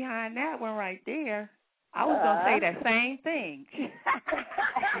go behind that one right there. I was going to say that same thing.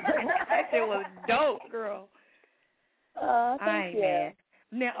 That shit was dope, girl. Thank you. Man.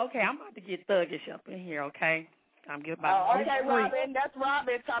 Now, okay, I'm about to get thuggish up in here, okay? I'm getting about to okay, Robin. That's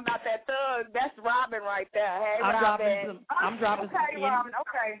Robin talking about that thug. That's Robin right there. Hey, Robin. I'm dropping some. Okay, Robin.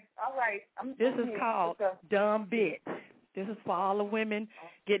 Okay. All right. This is called Dumb Bitch. This is for all the women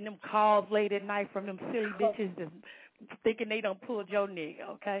getting them calls late at night from them silly bitches just thinking they done pulled your nigga,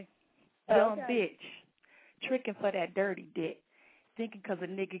 okay? Dumb bitch. Tricking for that dirty dick. Thinking because a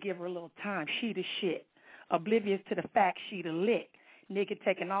nigga give her a little time, she the shit. Oblivious to the fact she the lick. Nigga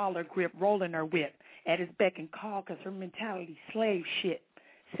taking all her grip, rolling her whip. At his beck and call because her mentality slave shit.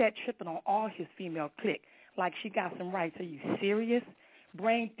 Set tripping on all his female clique. Like she got some rights. Are you serious?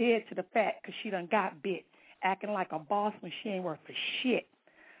 Brain dead to the fact because she done got bit. Acting like a boss when she ain't worth a shit.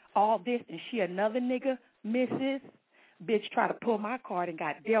 All this and she another nigga, Mrs. Bitch try to pull my card and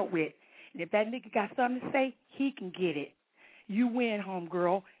got dealt with. And if that nigga got something to say, he can get it. You win,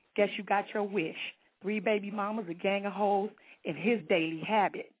 homegirl. Guess you got your wish. 3 baby mamas, a gang of hoes, and his daily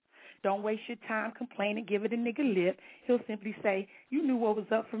habit. Don't waste your time complaining, give it a nigga lip. He'll simply say, you knew what was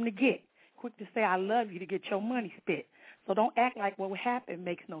up from the get. Quick to say I love you to get your money spit. So don't act like what happened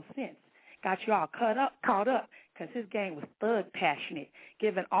makes no sense. Got you all caught up, because his game was thug passionate,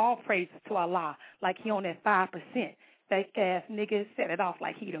 giving all praises to Allah like he on that 5%. Fake-ass nigga set it off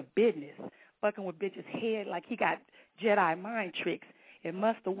like he the business, fucking with bitches' head like he got Jedi mind tricks. It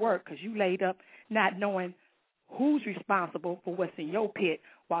must have worked because you laid up not knowing who's responsible for what's in your pit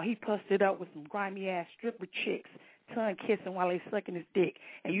while he pussed it up with some grimy-ass stripper chicks, tongue-kissing while they sucking his dick,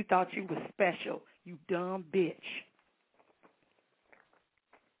 and you thought you was special, you dumb bitch.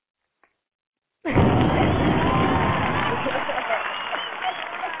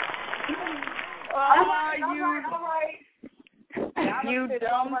 You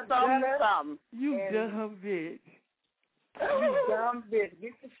dumb something. You dumb bitch. You dumb bitch.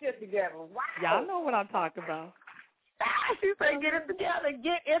 Get your shit together. Wow. Y'all know what I'm talking about. She said get it together.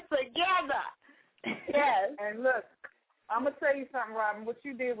 Get it together. Yes. And look, I'm going to tell you something, Robin. What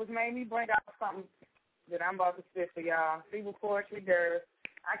you did was made me bring out something that I'm about to spit for y'all. See what poetry does.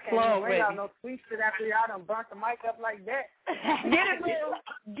 I can't even bring out no sweet shit after y'all done burnt the mic up like that. Get it,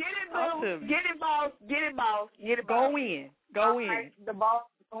 Boo. Get it, Boo. Awesome. Get it, boss. Get it, boss. Get it, boss. Go in. Go in. Right, the boss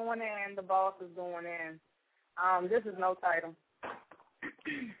is going in. The boss is going in. This is no title.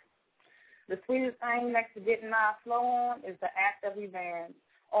 The sweetest thing next to getting our flow on is the act of revenge.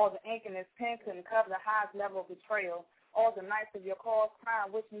 All the ink in his pen couldn't cover the highest level of betrayal. All the nights of your calls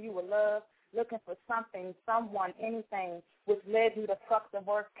crying, wishing you were loved, looking for something, someone, anything, which led you to fuck the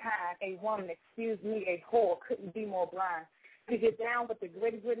worst kind. A woman, excuse me, a whore, couldn't be more blind. To get down with the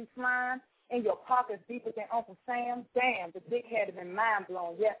gritty slime, in your pockets deeper than Uncle Sam. Damn, the dick had been mind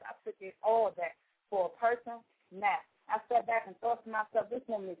blown. Yes, I took it all that for a person. Nah, I sat back and thought to myself, this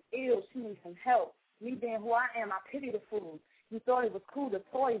woman is ill. She needs some help. Me being who I am, I pity the fool. You thought it was cool to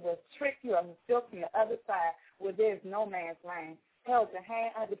toy with, trick you, and still from the other side where there's no man's land. Held your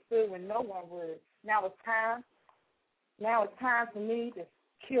hand, understood when no one would. Now it's time for me to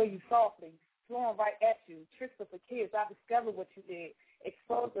kill you softly, throwing right at you. Tricks for kids, I discovered what you did.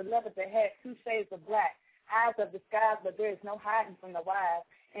 Exposed the leather that had 2 shades of black. Eyes of disguise, but there is no hiding from the wise.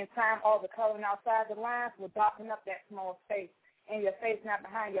 In time, all the coloring outside the lines will darken up that small space. In your face, not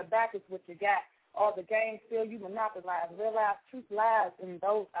behind your back, is what you got. All the games still you monopolize. Realize truth lies in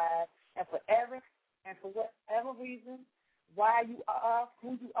those eyes. And for whatever reason, why you are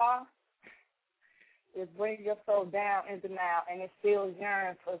who you are, is bring your soul down in denial, and it still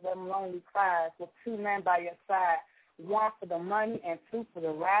yearns for them lonely cries with 2 men by your side, 1 for the money and 2 for the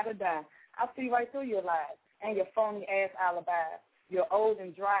ride or die. I see right through your lies and your phony-ass alibis. You're old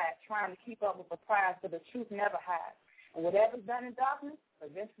and dry, trying to keep up with the prize, but the truth never hides. And whatever's done in darkness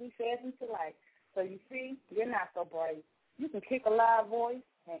eventually fades into light. So you see, you're not so brave. You can kick a loud voice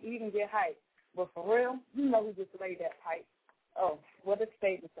and even get hyped. But for real, you know who just laid that pipe. Oh, what a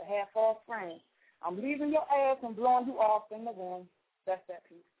statement to have false friends. I'm leaving your ass and blowing you off in the wind. That's that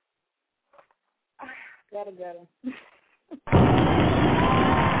piece. Gotta get him.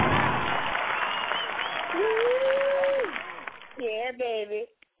 Yeah, baby.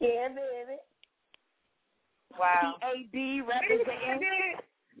 Yeah, baby. Wow. PAD representing.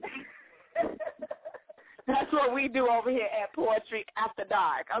 That's what we do over here at Poetry After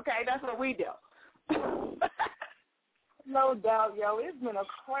Dark. Okay, that's what we do. No doubt, yo. It's been a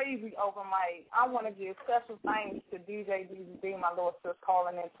crazy open mic. I want to give special thanks to DJ DZB, my little sis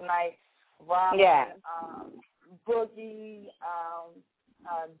calling in tonight. Robin, yeah. Boogie,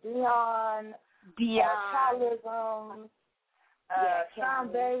 Dion, Charlism,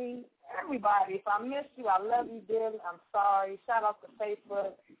 Sean Bay, everybody. If I missed you, I love you dearly. I'm sorry. Shout out to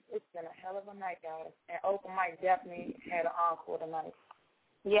Facebook. It's been a hell of a night, guys. And open mic definitely had an encore tonight.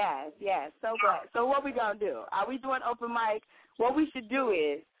 Yes. So good. So what we going to do? Are we doing open mic? What we should do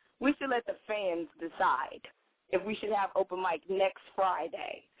is we should let the fans decide if we should have open mic next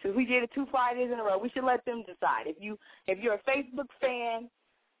Friday. So we did it 2 Fridays in a row. We should let them decide. If you're a Facebook fan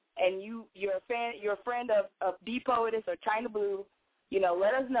and you're a friend of D'Poetess or Chyna Blue,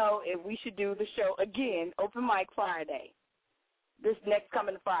 let us know if we should do the show again, open mic Friday, this next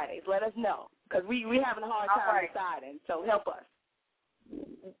coming Fridays. Let us know because we having a hard time deciding. So help us.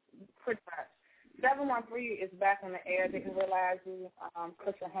 Pretty much. 713 is back on the air. Didn't realize you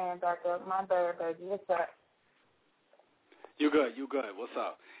put your hand back up. My bad, baby. What's up? You good. What's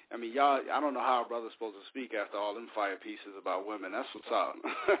up? I mean, y'all, I don't know how a brother's supposed to speak after all them fire pieces about women. That's what's up.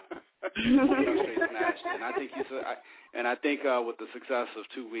 And I think with the success of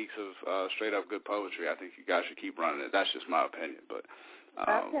 2 weeks of straight up good poetry, I think you guys should keep running it. That's just my opinion, but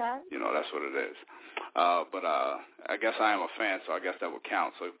you know, that's what it is. But I guess I am a fan, so I guess that would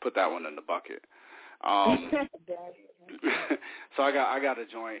count. So put that one in the bucket. So I got a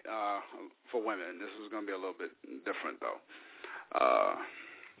joint for women. This is going to be a little bit different though.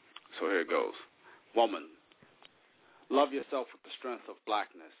 So here it goes. Woman, love yourself with the strength of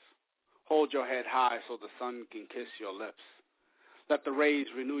blackness. Hold your head high so the sun can kiss your lips. Let the rays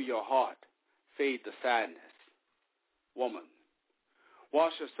renew your heart, fade the sadness. Woman,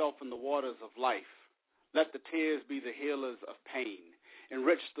 wash yourself in the waters of life. Let the tears be the healers of pain.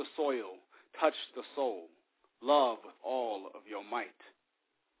 Enrich the soil, touch the soul. Love with all of your might.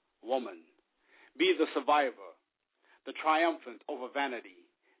 Woman, be the survivor, the triumphant over vanity.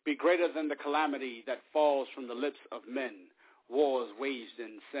 Be greater than the calamity that falls from the lips of men, wars waged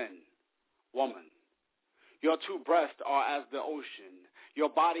in sin. Woman, your two breasts are as the ocean, your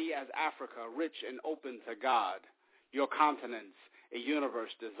body as Africa, rich and open to God. Your continents, a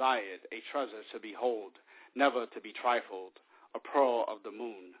universe desired, a treasure to behold, never to be trifled, a pearl of the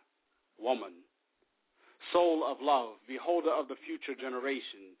moon. Woman, soul of love, beholder of the future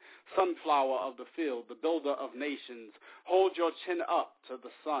generation, sunflower of the field, the builder of nations, hold your chin up to the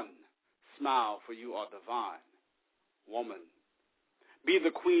sun. Smile, for you are divine. Woman, be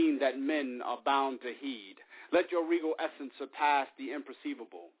the queen that men are bound to heed. Let your regal essence surpass the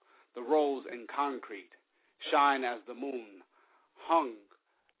imperceivable, the rose in concrete. Shine as the moon, hung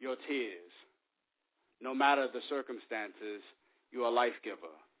your tears. No matter the circumstances, you are life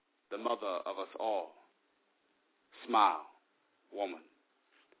giver, the mother of us all. Smile, woman,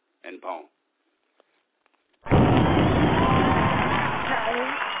 and poem.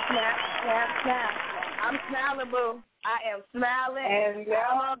 Snap, snap, snap. I'm smiling, boo. I am smiling. And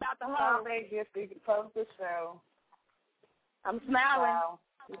I'm about to home. They just post the show. I'm smiling. Wow.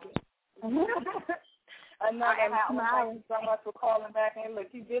 I am smiling. Thank you so much for calling back. And look,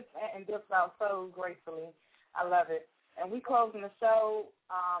 you did and dipped out so gracefully. I love it. And we closing the show.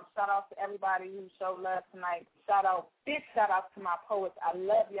 Shout out to everybody who showed love tonight. Big shout out to my poets. I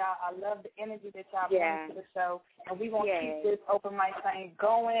love y'all. I love the energy that y'all bring to the show. And we going to keep this open mic thing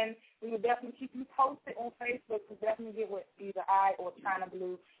going. We will definitely keep you posted on Facebook to definitely get with either I or Chyna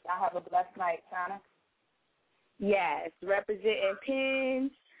Blue. Y'all have a blessed night, Chyna. Yes, representing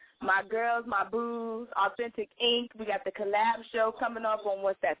Pins, my girls, my boos, Authentic Ink. We got the collab show coming up on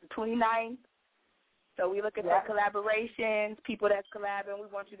the 29th. So we looking for collaborations, people that's collabing. We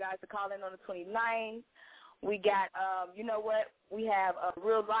want you guys to call in on the 29th. We got, you know what? We have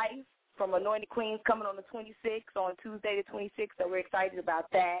Real Life from Anointed Queens coming on the 26th, on Tuesday the 26th, so we're excited about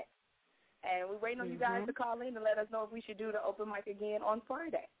that. And we're waiting on you guys to call in and let us know if we should do the open mic again on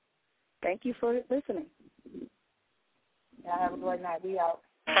Friday. Thank you for listening. Y'all have a great night. We out.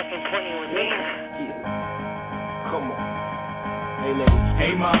 Come on. Hey, ladies.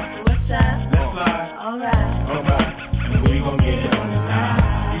 Hey, Mom. What's up? Let's fly. All right. And we gon' get it on the night.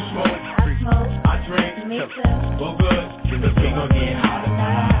 You smoke. I smoke. I drink. Me too. Well, good. Cause we gon' get hot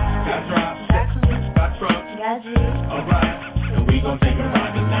tonight. Got drops. Got trucks. Got G's. All right. And we gon' take a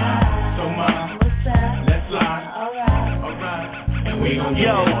ride tonight. So, Mom. What's up? Let's fly. All right. And we gon' get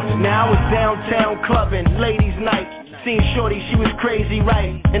it on the night. Now it's downtown clubbing. Ladies' night. Seen Shorty, she was crazy,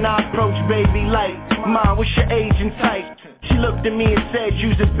 right? And I approached baby like, Mom, what's your age and type? She looked at me and said,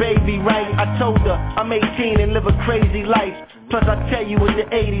 you's a baby, right? I told her, I'm 18 and live a crazy life. Plus I tell you what the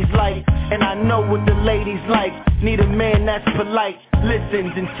 80s like, and I know what the ladies like. Need a man that's polite,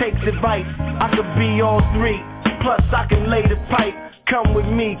 listens and takes advice. I could be all three, plus I can lay the pipe. Come with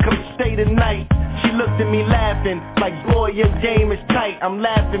me, come stay the night. She looked at me laughing, like boy your game is tight. I'm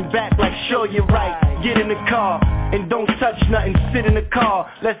laughing back like sure you're right. Get in the car, and don't touch nothing, sit in the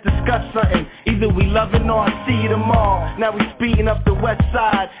car. Let's discuss something, either we loving or I see you tomorrow. Now we speeding up the west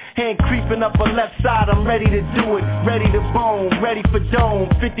side, hand creeping up on left side. I'm ready to do it, ready to bone, ready for dome.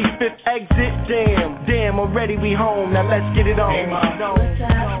 55th exit, damn, already we home. Now let's get it on. Hey Mom,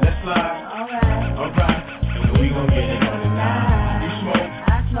 let's fly. Alright, and we gon' get it on tonight.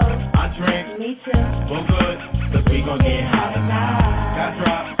 I drink. Me too. Well, good, cause we gon' get hot tonight. Got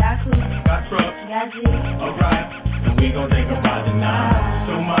drops. Got cool. Got trucks. Got G's. Alright, and we gon' take a ride tonight.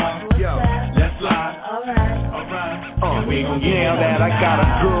 So, Mom, let's fly. Alright. And we gon' get that I got a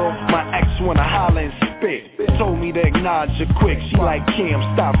girl, my ex wanna holler and spit. Told me to acknowledge her quick. She like, Cam,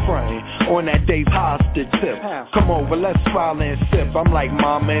 stop fronting on that day's hostage tip. Come over, let's smile and sip. I'm like,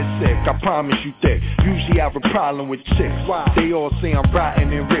 mama and sick, I promise you thick. Usually I have a problem with chicks. They all say I'm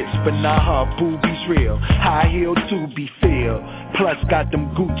rotten and rich, but nah, her boobies real. High heel to be filled. Plus got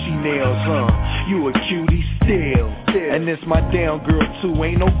them Gucci nails, You a cutie still. And this my down girl too,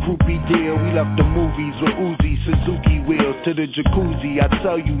 ain't no groupie deal. We left the movies with Uzi, Suzuki wheels to the jacuzzi. I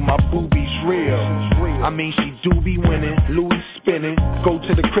tell you my boobies real. I mean she do be winning, Louis spinning. Go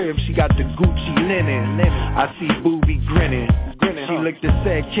to the crib, she got the Gucci linen. I see Boobie grinning. She looked and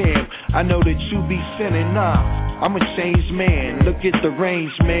said, Cam, I know that you be sinning. Nah, I'm a changed man. Look at the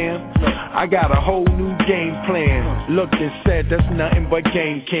range, man. I got a whole new game plan. Looked and said, that's nothing but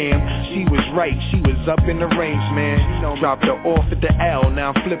game, Cam. She was right, she was up in the range, man. Dropped her off at the L,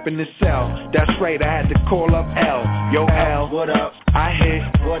 now I'm flipping the cell. That's right, I had to call up L. Yo, L, what up? I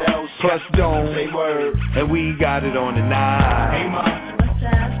hit, what else? Plus don't say word, and we got it on the night. Hey, ma, what's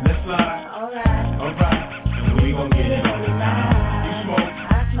up? Let's fly. Alright, and we gon' get it on the night. You smoke,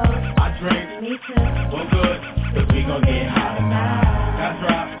 I smoke, I drink, me too. Well, good, cause we gon' get high tonight. Got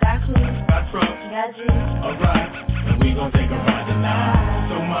drop, got clue, got truck, got juice. Alright, and we gon' take a ride tonight.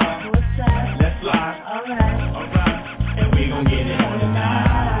 So, ma, what's up? Let's fly. Alright, and we gon' get it